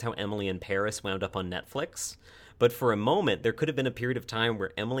that's how Emily in Paris wound up on Netflix. But for a moment, there could have been a period of time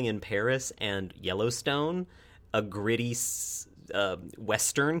where Emily in Paris and Yellowstone, a gritty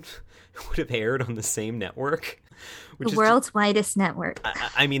Western, would have aired on the same network. The world's widest network.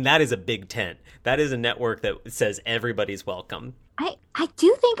 I mean, that is a big tent. That is a network that says everybody's welcome. I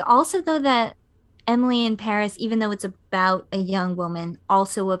do think also, though, that Emily in Paris, even though it's about a young woman,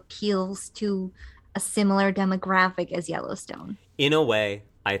 also appeals to a similar demographic as Yellowstone. In a way,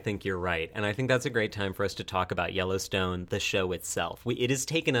 I think you're right. And I think that's a great time for us to talk about Yellowstone, the show itself. It has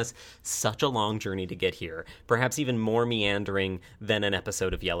taken us such a long journey to get here, perhaps even more meandering than an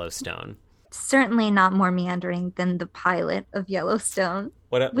episode of Yellowstone. Certainly not more meandering than the pilot of Yellowstone,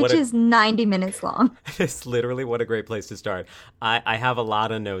 which is 90 minutes long. It's literally, what a great place to start. I have a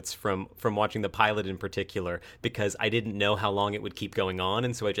lot of notes from watching the pilot in particular, because I didn't know how long it would keep going on,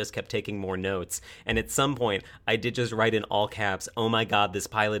 and so I just kept taking more notes. And at some point, I did just write in all caps, oh my god, this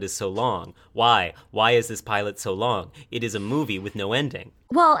pilot is so long. Why? Why is this pilot so long? It is a movie with no ending.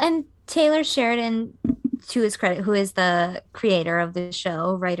 Well, and Taylor Sheridan, to his credit, who is the creator of the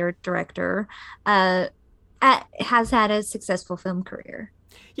show, writer, director, has had a successul film career.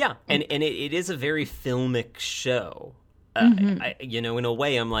 Yeah, and it is a very filmic show. In a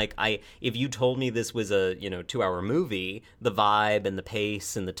way, I'm like, if you told me this was a 2-hour movie, the vibe and the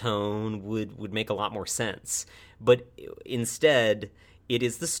pace and the tone would make a lot more sense. But instead, it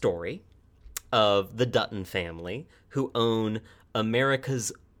is the story of the Dutton family, who own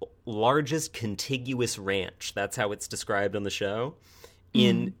America's largest contiguous ranch. That's how it's described on the show,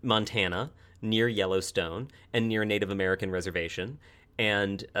 in Montana, near Yellowstone and near a Native American reservation.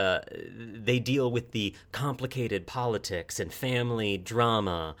 and they deal with the complicated politics and family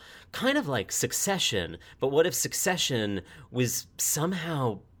drama, kind of like Succession. But what if Succession was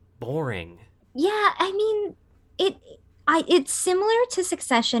somehow boring? Yeah, I mean, it it's similar to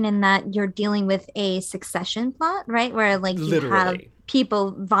Succession in that you're dealing with a succession plot, right? Where like you have Literally.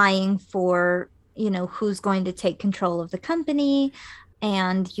 people vying for, who's going to take control of the company,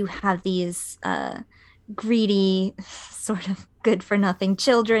 and you have these greedy sort of good for nothing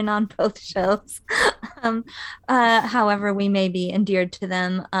children on both shows. um, However, we may be endeared to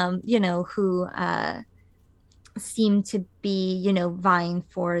them, who seem to be, vying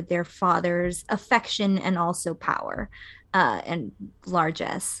for their father's affection and also power, and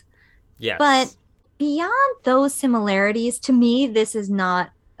largesse. But Yes. beyond those similarities, to me, this is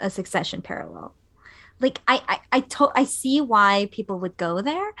not a Succession parallel. Like I see why people would go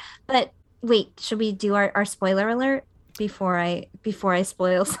there, but wait, should we do our spoiler alert before I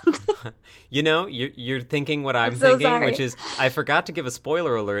spoil something? You're thinking what I'm I'm so thinking, which sorry. is I forgot to give a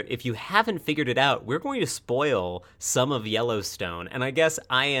spoiler alert. If you haven't figured it out, we're going to spoil some of Yellowstone. And I guess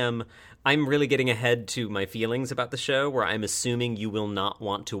I'm really getting ahead to my feelings about the show, where I'm assuming you will not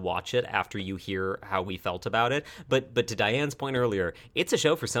want to watch it after you hear how we felt about it. But to Diane's point earlier, it's a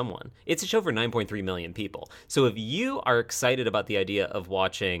show for someone. It's a show for 9.3 million people. So if you are excited about the idea of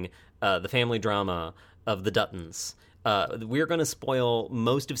watching the family drama of the Duttons, we're going to spoil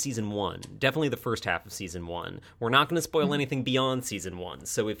most of season 1, definitely the first half of season 1. We're not going to spoil anything beyond season 1.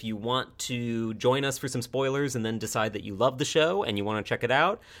 So if you want to join us for some spoilers and then decide that you love the show and you want to check it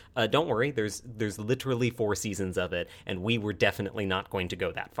out, don't worry. There's literally 4 seasons of it, and we were definitely not going to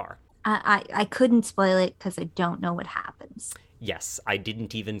go that far. I couldn't spoil it because I don't know what happens. Yes, I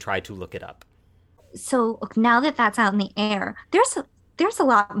didn't even try to look it up. So now that that's out in the air, there's a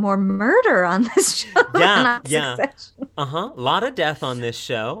lot more murder on this show than Yeah, on yeah. Succession. Uh-huh. Lot of death on this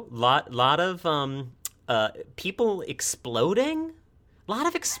show. Lot of people exploding. Lot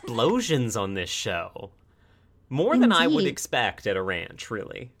of explosions on this show. More than I would Indeed. expect at a ranch,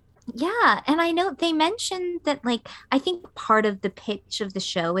 really. Yeah, and I know they mentioned that like I think part of the pitch of the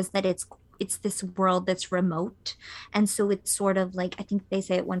show is that it's this world that's remote. And so it's sort of like I think they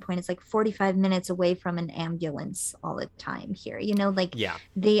say at one point it's like 45 minutes away from an ambulance all the time here. Like Yeah.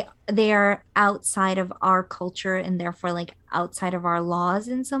 they are outside of our culture and therefore like outside of our laws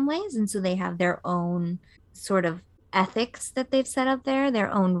in some ways. And so they have their own sort of ethics that they've set up there,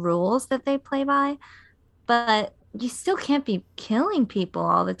 their own rules that they play by. But you still can't be killing people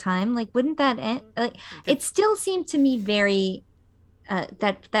all the time. Like, wouldn't that end? Like, it still seemed to me very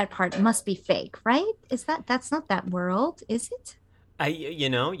that part must be fake, right? That's not that world, is it?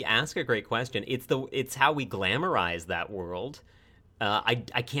 You ask a great question. It's how we glamorize that world. I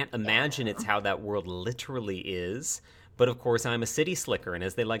can't imagine it's how that world literally is. But of course, I'm a city slicker, and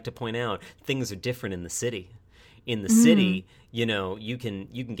as they like to point out, things are different in the city. In the city, you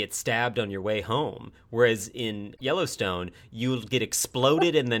can get stabbed on your way home, whereas in Yellowstone, you'll get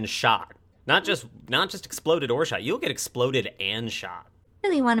exploded and then shot. Not just exploded or shot. You'll get exploded and shot.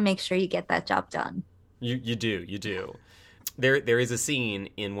 Really want to make sure you get that job done. You do. There is a scene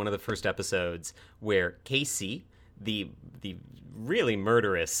in one of the first episodes where Casey, the really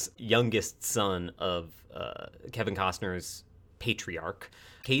murderous youngest son of Kevin Costner's patriarch,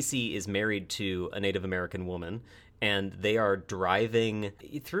 Casey is married to a Native American woman, and they are driving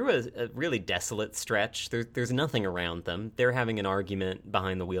through a really desolate stretch. There's nothing around them. They're having an argument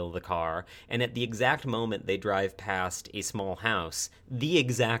behind the wheel of the car, and at the exact moment they drive past a small house, the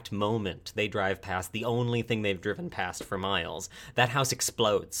exact moment they drive past the only thing they've driven past for miles, that house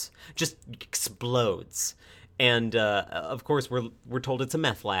explodes. Just explodes. And of course, we're told it's a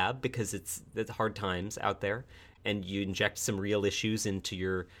meth lab because it's hard times out there, and you inject some real issues into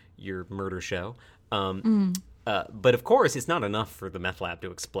your murder show. But of course, it's not enough for the meth lab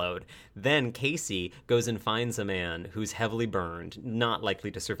to explode. Then Casey goes and finds a man who's heavily burned, not likely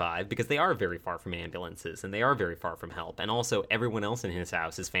to survive, because they are very far from ambulances, and they are very far from help. And also, everyone else in his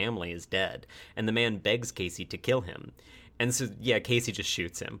house, his family, is dead. And the man begs Casey to kill him. And so, yeah, Casey just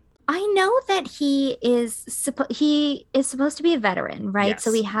shoots him. I know that he is supposed to be a veteran, right?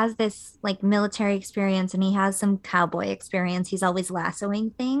 So Yes. he has this like military experience and he has some cowboy experience. He's always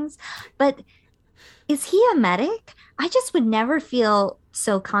lassoing things. But is he a medic? I just would never feel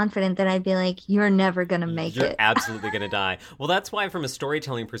so confident that I'd be like, you're never gonna make You're it. absolutely going to die. Well, that's why, from a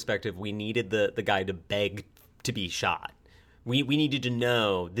storytelling perspective, we needed the guy to beg to be shot. We needed to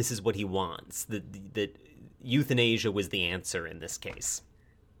know this is what he wants, that euthanasia was the answer in this case.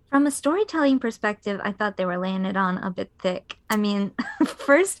 From a storytelling perspective, I thought they were laying it on a bit thick. I mean,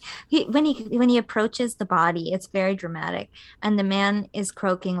 first when he approaches the body, it's very dramatic, and the man is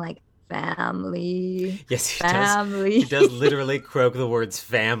croaking like family, Yes, he does. He family. does literally croak the words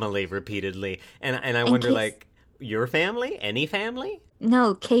family repeatedly. And I In wonder, case like, your family? Any family?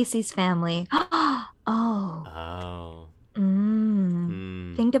 no, Casey's family. Oh, Oh. mm.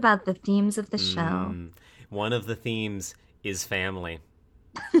 Hmm. Think about the themes of the show. Hmm. One of the themes is family.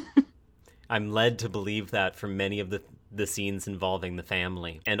 I'm led to believe that from many of the scenes involving the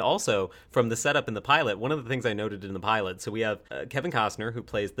family. And also, from the setup in the pilot, one of the things I noted in the pilot, so we have Kevin Costner, who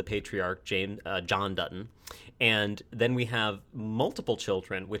plays the patriarch, John Dutton, and then we have multiple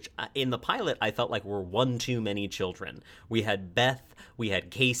children, which in the pilot I felt like were one too many children. We had Beth, we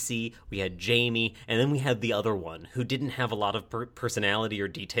had Casey, we had Jamie, and then we had the other one, who didn't have a lot of personality or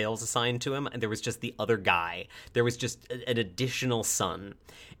details assigned to him, and there was just the other guy. There was just an additional son.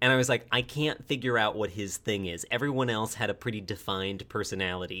 And I was like, I can't figure out what his thing is. Everyone else had a pretty defined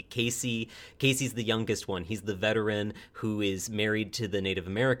personality. Casey's the youngest one. He's the veteran who is married to the Native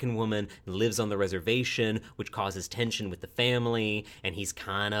American woman, lives on the reservation, which causes tension with the family, and he's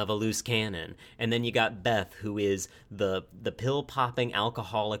kind of a loose cannon. And then you got Beth, who is the pill-popping,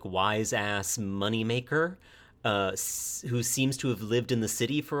 alcoholic, wise-ass moneymaker, who seems to have lived in the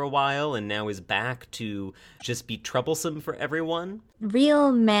city for a while and now is back to just be troublesome for everyone.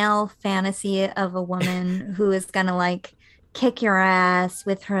 Real male fantasy of a woman who is gonna like kick your ass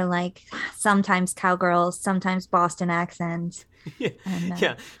with her like sometimes cowgirl, sometimes Boston accent. Yeah, And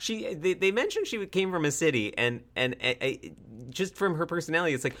yeah. They mentioned she came from a city, and just from her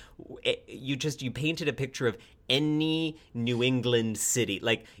personality, it's like you painted a picture of any New England city.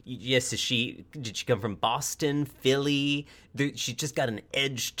 Like, yes, did she come from Boston, Philly? She just got an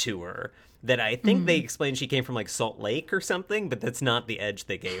edge to her that I think they explained she came from like Salt Lake or something, but that's not the edge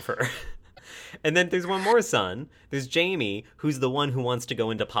they gave her. And then there's one more son. There's Jamie, who's the one who wants to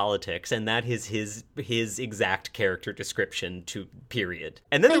go into politics, and that is his exact character description to period.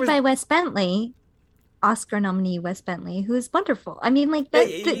 And then played by Wes Bentley, Oscar nominee Wes Bentley, who is wonderful. I mean, like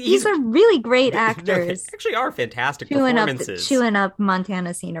these are really great actors. They actually are fantastic performances. Chewing up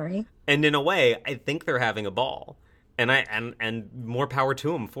Montana scenery. And in a way, I think they're having a ball. And more power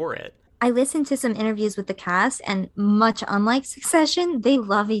to them for it. I listened to some interviews with the cast, and much unlike Succession, they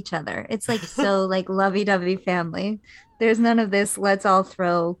love each other. It's like so like lovey-dovey family. There's none of this let's all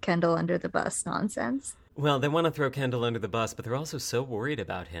throw Kendall under the bus nonsense. Well, they want to throw Kendall under the bus, but they're also so worried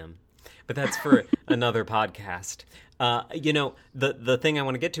about him. But that's for another podcast. The thing I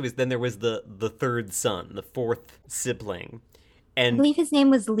want to get to is then there was the third son, the fourth sibling. And I believe his name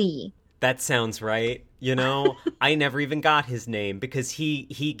was Lee. That sounds right. I never even got his name because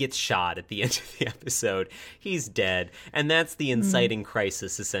he gets shot at the end of the episode. He's dead. And that's the inciting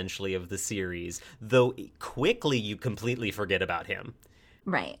crisis, essentially, of the series. Though quickly you completely forget about him.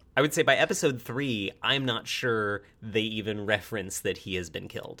 Right. I would say by episode 3, I'm not sure they even reference that he has been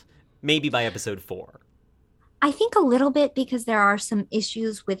killed. Maybe by episode 4. I think a little bit because there are some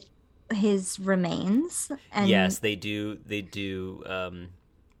issues with his remains. And yes, they do.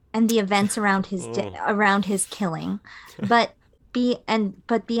 And the events around around his killing, but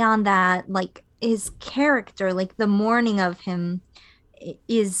beyond that, like his character, like the mourning of him,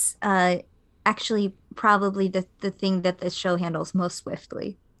 is actually probably the thing that the show handles most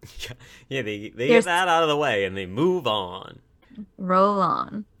swiftly. Yeah, they get that out of the way and they move on. Roll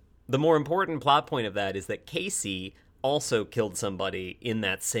on. The more important plot point of that is that Casey also killed somebody in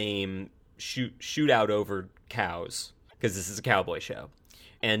that same shootout over cows, because this is a cowboy show.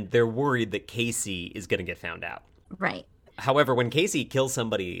 And they're worried that Casey is going to get found out. Right. However, when Casey kills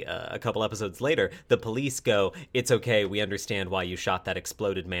somebody a couple episodes later, the police go, it's okay, we understand why you shot that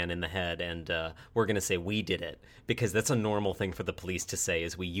exploded man in the head, and we're going to say we did it. Because that's a normal thing for the police to say,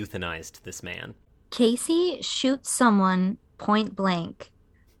 is we euthanized this man. Casey shoots someone point blank.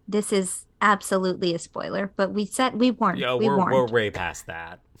 This is absolutely a spoiler, but we warned. Yeah, we're way past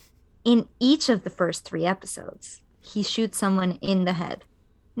that. In each of the first 3 episodes, he shoots someone in the head.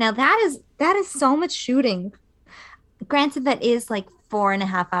 Now that is so much shooting. Granted, that is like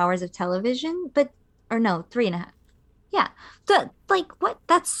 4.5 hours of television, but or no, 3.5. Yeah. What?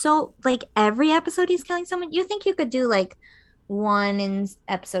 That's so like every episode he's killing someone. You think you could do like one in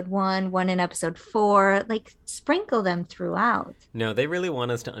episode 1, one in episode 4, like sprinkle them throughout. No, they really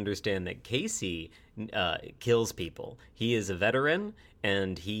want us to understand that Casey kills people. He is a veteran,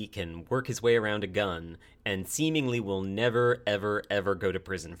 and he can work his way around a gun, and seemingly will never, ever, ever go to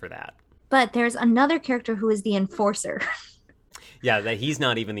prison for that. But there's another character who is the enforcer. Yeah, that he's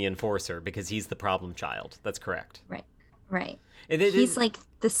not even the enforcer, because he's the problem child. That's correct. Right. Right. And He's like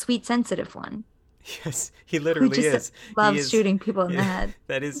the sweet, sensitive one yes, he who literally just is. He loves is. shooting people in the head.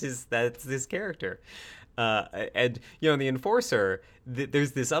 That's his character. And the enforcer.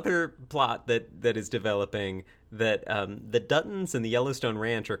 There's this other plot that is developing that the Duttons and the Yellowstone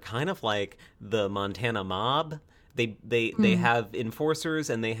Ranch are kind of like the Montana mob. They Hmm. have enforcers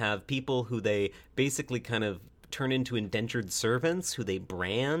and they have people who they basically kind of turn into indentured servants who they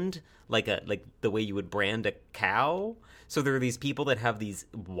brand like the way you would brand a cow. So there are these people that have these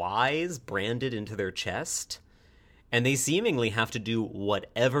Ys branded into their chest, and they seemingly have to do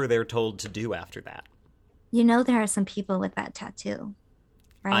whatever they're told to do after that. You know, there are some people with that tattoo,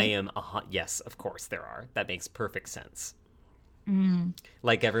 I right? am yes, of course there are. That makes perfect sense. Mm.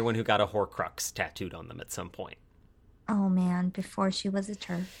 Like everyone who got a Horcrux tattooed on them at some point. Oh man, before she was a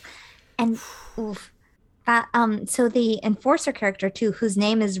turf. And oof, that so the enforcer character too, whose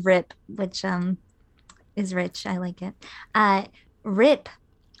name is Rip, which is rich. I like it. Rip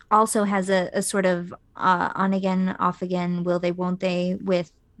also has a sort of on again, off again, will they, won't they,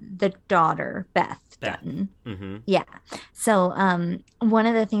 with the daughter, Beth Beth. Dutton. Mm-hmm. Yeah. So one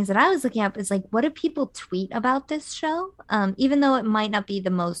of the things that I was looking up is like, what do people tweet about this show? Even though it might not be the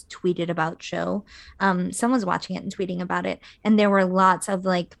most tweeted about show, someone's watching it and tweeting about it. And there were lots of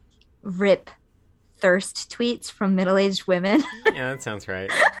like Rip thirst tweets from middle-aged women, Yeah, that sounds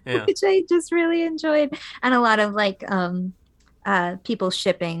right. Yeah. which I just really enjoyed. And a lot of like people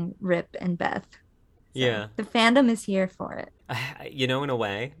shipping Rip and Beth. So Yeah. the fandom is here for it. In a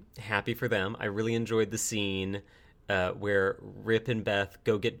way, happy for them. I really enjoyed the scene where Rip and Beth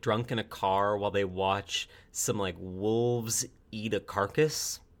go get drunk in a car while they watch some like wolves eat a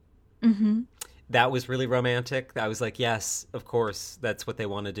carcass. Hmm. That was really romantic. I was like, yes, of course, that's what they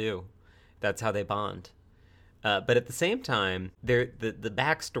want to do. That's how they bond. But at the same time, the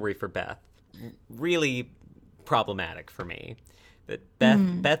backstory for Beth really problematic for me. That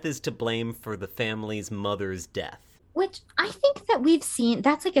Mm. Beth is to blame for the family's mother's death. Which I think that we've seen,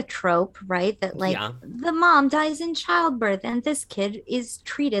 that's like a trope, right? That like Yeah. the mom dies in childbirth and this kid is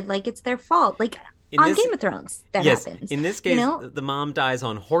treated like it's their fault. Like In on this Game of Thrones, that Yes, happens, in this you case, know? the mom dies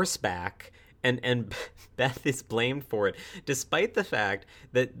on horseback, and Beth is blamed for it, despite the fact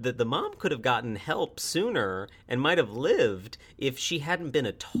that the mom could have gotten help sooner and might have lived if she hadn't been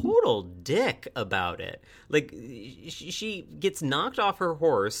a total dick about it. Like, she gets knocked off her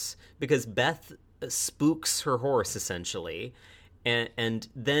horse because Beth spooks her horse, essentially. And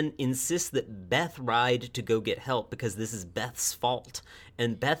then insists that Beth ride to go get help because this is Beth's fault.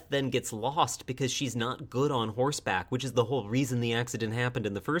 And Beth then gets lost because she's not good on horseback, which is the whole reason the accident happened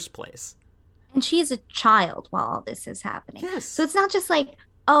in the first place. And she is a child while all this is happening. So Yes. it's not just like,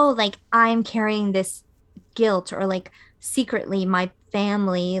 oh, like I'm carrying this guilt or like secretly my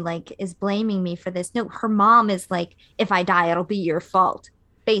family like is blaming me for this. No, her mom is like, if I die, it'll be your fault,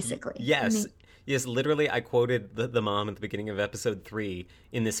 basically. I Yes. mean, Yes, literally, I quoted the mom at the beginning of episode 3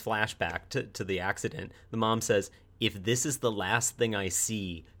 in this flashback to the accident. The mom says, "If this is the last thing I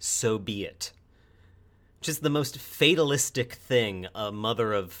see, so be it." Just the most fatalistic thing a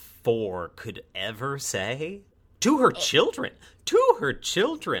mother of 4 could ever say to her children. To her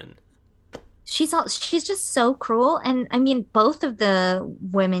children. she's just so cruel. And I mean, both of the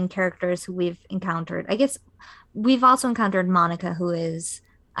women characters who we've encountered, I guess we've also encountered Monica, who is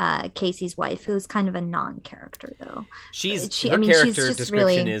Casey's wife, who's kind of a non-character though. I Her mean, she's character just description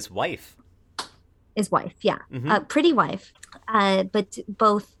really is wife. his wife, yeah, Hmm. pretty wife. But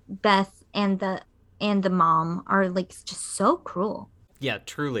both Beth and the mom are like just so cruel. Yeah,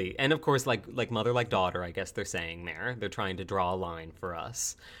 truly. And of course, like mother, like daughter, I guess they're saying there. They're trying to draw a line for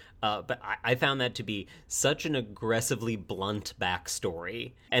us. But I found that to be such an aggressively blunt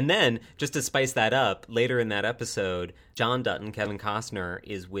backstory. And then, just to spice that up, later in that episode, John Dutton, Kevin Costner,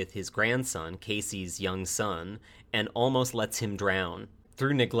 is with his grandson, Casey's young son, and almost lets him drown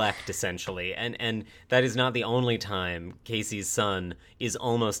through neglect, essentially. And that is not the only time Casey's son is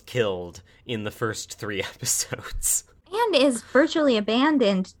almost killed in the first 3 episodes. And is virtually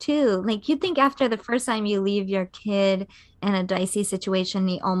abandoned too. Like you'd think after the first time you leave your kid in a dicey situation,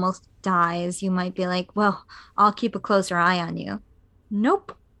 he almost dies, you might be like, well, I'll keep a closer eye on you.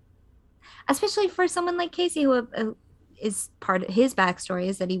 Nope. Especially for someone like Casey, who is part of his backstory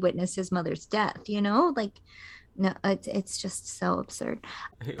is that he witnessed his mother's death, you know? Like, no, it's just so absurd.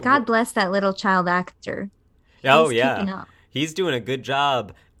 God bless that little child actor. Oh, He's yeah. keeping up. He's doing a good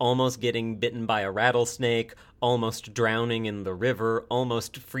job almost getting bitten by a rattlesnake, almost drowning in the river,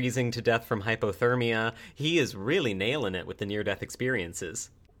 almost freezing to death from hypothermia. He is really nailing it with the near-death experiences.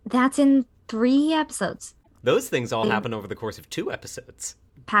 That's in 3 episodes. Those things all They happen over the course of 2 episodes.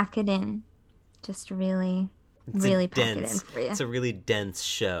 pack it in. Just really. Really pack it in for It's you. a really dense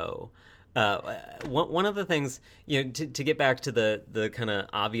show. One of the things, to get back to the kind of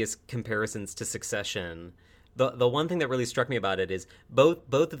obvious comparisons to Succession, the one thing that really struck me about it is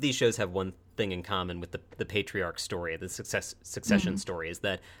both of these shows have one thing in common with the patriarch story, the Succession story, is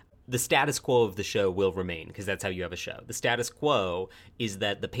that the status quo of the show will remain, because that's how you have a show. The status quo is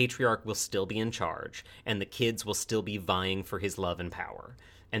that the patriarch will still be in charge, and the kids will still be vying for his love and power.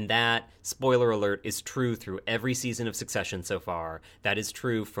 And that, spoiler alert, is true through every season of Succession so far. That is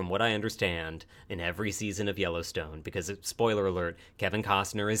true, from what I understand, in every season of Yellowstone, because, spoiler alert, Kevin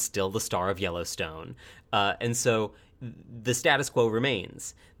Costner is still the star of Yellowstone. And so the status quo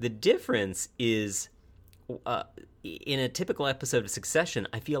remains. The difference is, in a typical episode of Succession,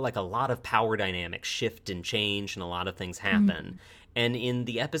 I feel like a lot of power dynamics shift and change, and a lot of things happen. And in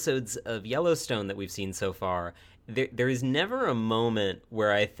the episodes of Yellowstone that we've seen so far, there is never a moment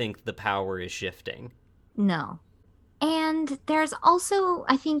where I think the power is shifting. No. And there's also,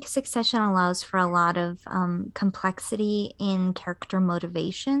 I think Succession allows for a lot of complexity in character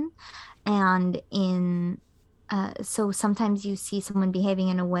motivation and so sometimes you see someone behaving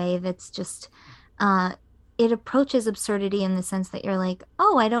in a way that's just, it approaches absurdity in the sense that you're like,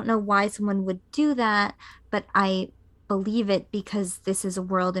 oh, I don't know why someone would do that, but I believe it because this is a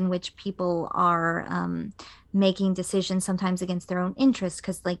world in which people are making decisions sometimes against their own interests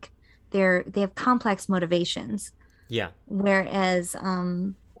because like they have complex motivations. Yeah. Whereas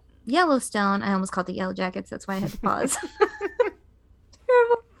Yellowstone, I almost called it Yellow Jackets, that's why I had to pause.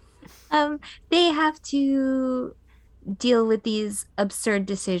 Terrible. They have to deal with these absurd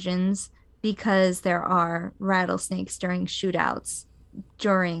decisions because there are rattlesnakes during shootouts,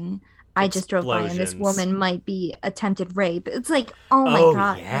 during I just drove by and this Explosions. woman might be attempted rape. It's like, oh my Oh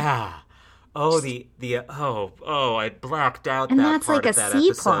God. yeah. Oh I blacked out And that that's part like a of that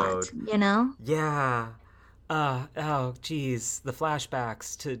C plot, episode. you know? Yeah. Oh geez, the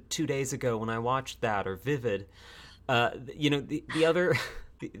flashbacks to 2 days ago when I watched that are vivid. The other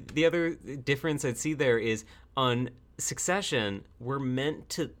the other difference I'd see there is on Succession, we're meant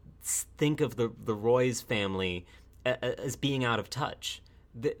to think of the Roy's family as being out of touch.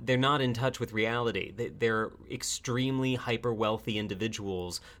 They're not in touch with reality. They're extremely hyper wealthy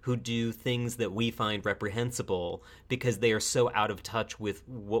individuals who do things that we find reprehensible because they are so out of touch with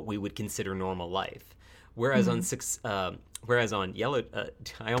what we would consider normal life. Whereas on I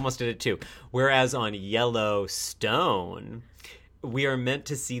almost did it too. Whereas on Yellowstone, we are meant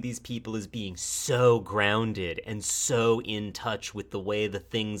to see these people as being so grounded and so in touch with the way the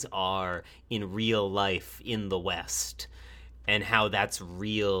things are in real life in the West, and how that's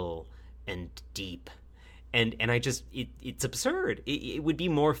real and deep. And I just, it's absurd. It would be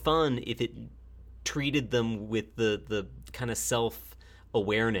more fun if it treated them with the kind of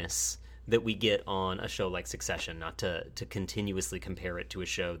self-awareness that we get on a show like Succession, not to continuously compare it to a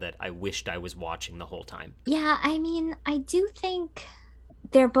show that I wished I was watching the whole time. Yeah, I mean, I do think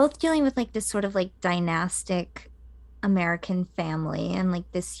they're both dealing with like this sort of like dynastic American family and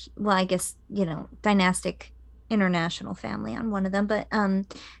like this, well, I guess, dynastic international family on one of them. But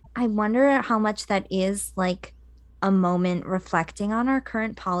I wonder how much that is like a moment reflecting on our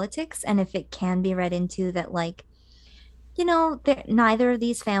current politics and if it can be read into that, like, neither of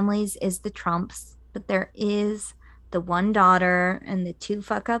these families is the Trumps, but there is the one daughter and the two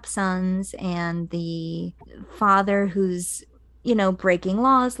fuck up sons and the father who's, breaking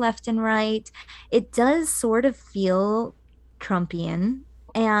laws left and right. It does sort of feel Trumpian.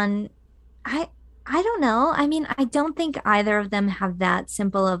 And I I don't know. I mean, I don't think either of them have that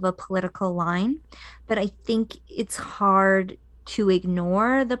simple of a political line, but I think it's hard to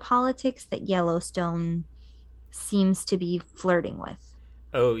ignore the politics that Yellowstone seems to be flirting with.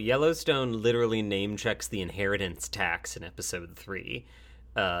 Oh, Yellowstone literally name checks the inheritance tax in episode 3.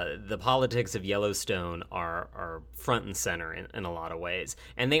 The politics of Yellowstone are front and center in a lot of ways,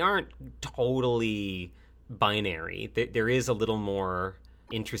 and they aren't totally binary. There is a little more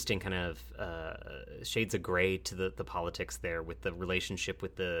interesting kind of shades of gray to the politics there, with the relationship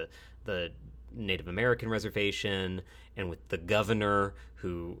with the Native American reservation and with the governor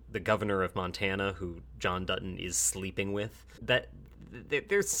of Montana, who John Dutton is sleeping with. That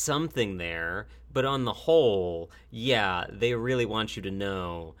there's something there, but on the whole, yeah, they really want you to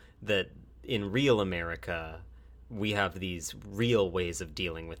know that in real America, we have these real ways of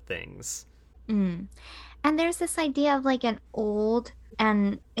dealing with things. Mm. And there's this idea of like an old,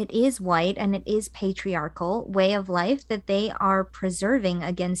 and it is white and it is patriarchal way of life that they are preserving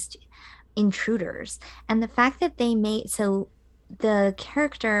against intruders. And the fact that they made so the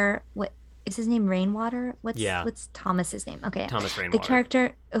character, what is his name? Rainwater? Yeah, What's Thomas's name? Okay. Thomas The Rainwater.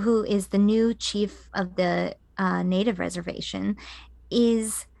 character who is the new chief of the native reservation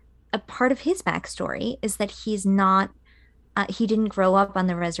is a part of his backstory is that he didn't grow up on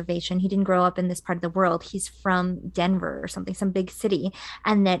the reservation. He didn't grow up in this part of the world. He's from Denver or something, some big city,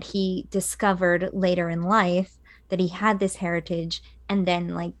 and that he discovered later in life that he had this heritage and then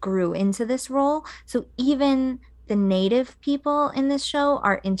like grew into this role. So even the native people in this show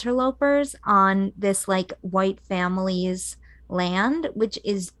are interlopers on this like white family's land, which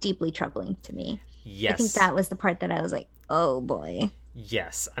is deeply troubling to me. I think Yes. that was the part that I was like, oh boy.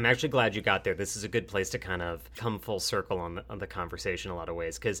 Yes, I'm actually glad you got there. This is a good place to kind of come full circle on the conversation in a lot of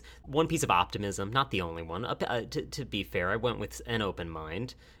ways. Because one piece of optimism, not the only one. To be fair, I went with an open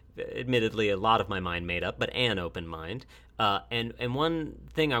mind. Admittedly, a lot of my mind made up, but an open mind. And one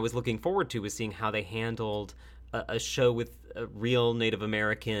thing I was looking forward to was seeing how they handled a show with a real Native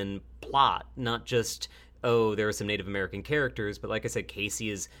American plot, not just there are some Native American characters, but like I said,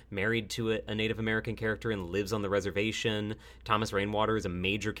 Casey is married to a Native American character and lives on the reservation. Thomas Rainwater is a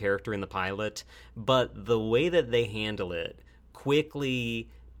major character in the pilot, but the way that they handle it quickly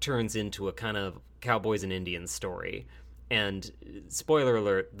turns into a kind of cowboys and Indians story. And spoiler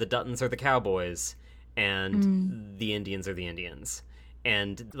alert, the Duttons are the cowboys and the Indians are the Indians.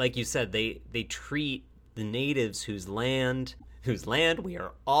 And like you said, they treat the natives whose land we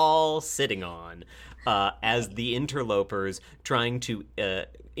are all sitting on as the interlopers trying to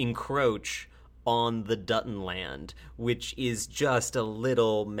encroach on the Dutton land, which is just a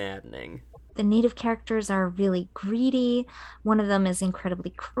little maddening. The native characters are really greedy. One of them is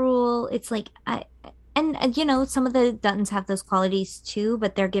incredibly cruel. It's like and you know, some of the Duttons have those qualities too,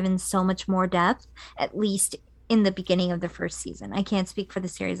 but they're given so much more depth, at least in the beginning of the first season. I can't speak for the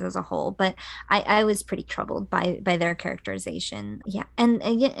series as a whole, but I was pretty troubled by their characterization. Yeah, and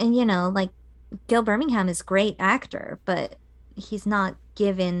you know, like Gil Birmingham is a great actor, but he's not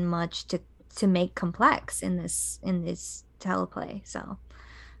given much to make complex in this teleplay. So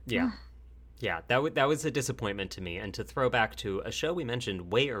Yeah. Yeah, that was a disappointment to me. And to throw back to a show we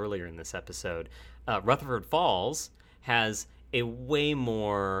mentioned way earlier in this episode, Rutherford Falls has a way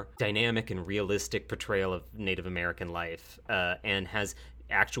more dynamic and realistic portrayal of Native American life, and has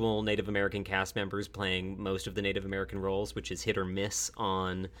actual Native American cast members playing most of the Native American roles, which is hit or miss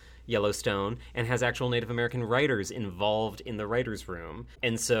on Yellowstone, and has actual Native American writers involved in the writers' room.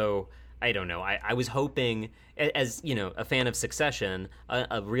 And so I don't know. I was hoping, as you know, a fan of Succession,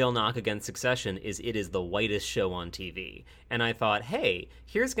 a real knock against Succession is it is the whitest show on TV. And I thought, hey,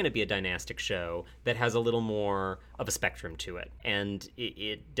 here's going to be a dynastic show that has a little more of a spectrum to it. And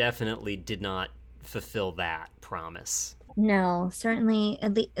it definitely did not fulfill that promise. no, certainly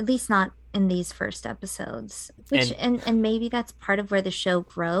at least not in these first episodes. Which and maybe that's part of where the show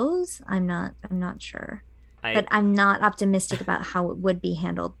grows. I'm not sure. But I'm not optimistic about how it would be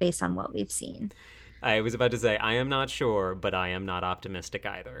handled based on what we've seen. I was about to say, I am not sure, but I am not optimistic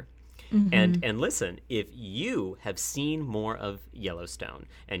either. Mm-hmm. And listen, if you have seen more of Yellowstone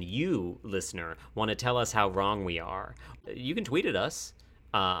and you, listener, want to tell us how wrong we are, you can tweet at us.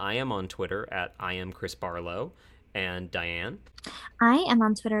 I am on Twitter at I am Chris Barlow. And Diane? I am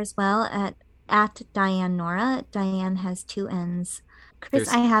on Twitter as well at Diane Nora. Diane has two N's. Chris,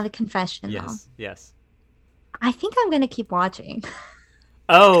 I have a confession though. Yes. I think I'm going to keep watching.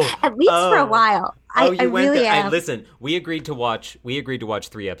 Oh, at least for a while. I really am. Listen, we agreed to watch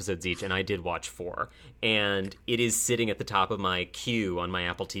 3 episodes each, and I did watch 4. And it is sitting at the top of my queue on my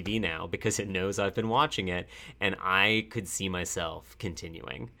Apple TV now because it knows I've been watching it, and I could see myself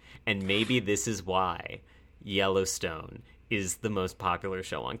continuing. And maybe this is why Yellowstone is the most popular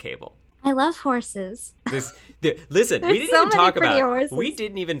show on cable. I love horses. Listen, we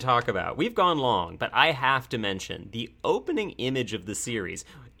didn't even talk about. We've gone long, but I have to mention the opening image of the series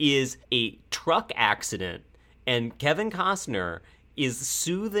is a truck accident, and Kevin Costner is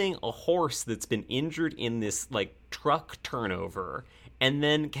soothing a horse that's been injured in this like truck turnover, and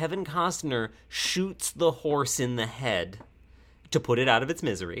then Kevin Costner shoots the horse in the head to put it out of its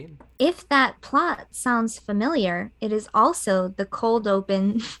misery. If that plot sounds familiar, it is also the cold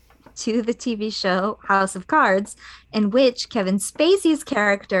open to the TV show House of Cards, in which Kevin Spacey's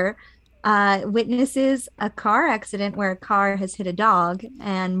character witnesses a car accident where a car has hit a dog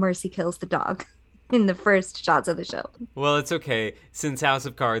and Mercy kills the dog in the first shots of the show. Well, it's okay. Since House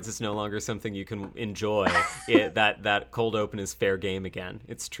of Cards is no longer something you can enjoy, that cold open is fair game again.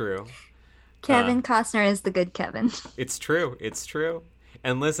 It's true. Kevin Costner is the good Kevin. It's true.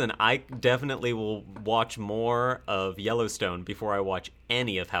 And listen, I definitely will watch more of Yellowstone before I watch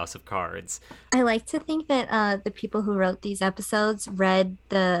any of House of Cards. I like to think that the people who wrote these episodes read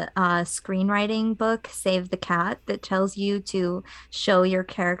the screenwriting book, Save the Cat, that tells you to show your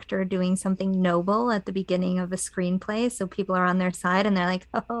character doing something noble at the beginning of a screenplay. So people are on their side and they're like,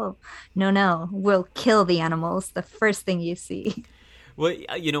 oh, no, no, we'll kill the animals the first thing you see. Well,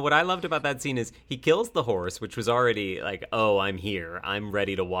 you know what I loved about that scene is he kills the horse, which was already like, oh, I'm here. I'm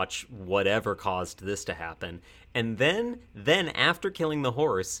ready to watch whatever caused this to happen. And then after killing the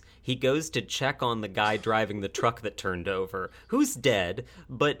horse, he goes to check on the guy driving the truck that turned over, who's dead.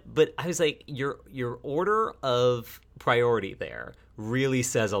 But I was like, your order of priority there really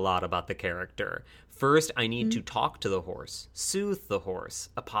says a lot about the character. First, I need to talk to the horse, soothe the horse,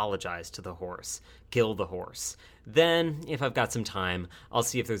 apologize to the horse, kill the horse. Then, if I've got some time, I'll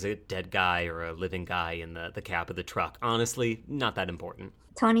see if there's a dead guy or a living guy in the cab of the truck. Honestly, not that important.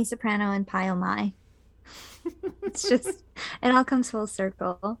 Tony Soprano and Pai Oh My. It's just, it all comes full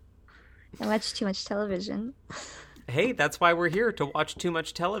circle. I watch too much television. Hey, that's why we're here, to watch too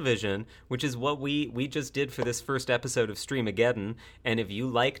much television, which is what we just did for this first episode of Streamageddon. And if you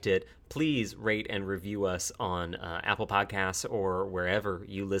liked it, please rate and review us on Apple Podcasts or wherever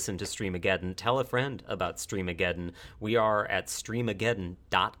you listen to Streamageddon. Tell a friend about Streamageddon. We are at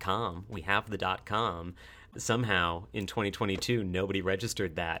streamageddon.com. We have the .com. Somehow, in 2022, nobody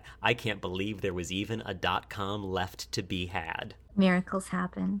registered that. I can't believe there was even a .com left to be had. Miracles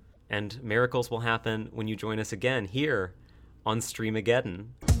happen. And miracles will happen when you join us again here on Streamageddon.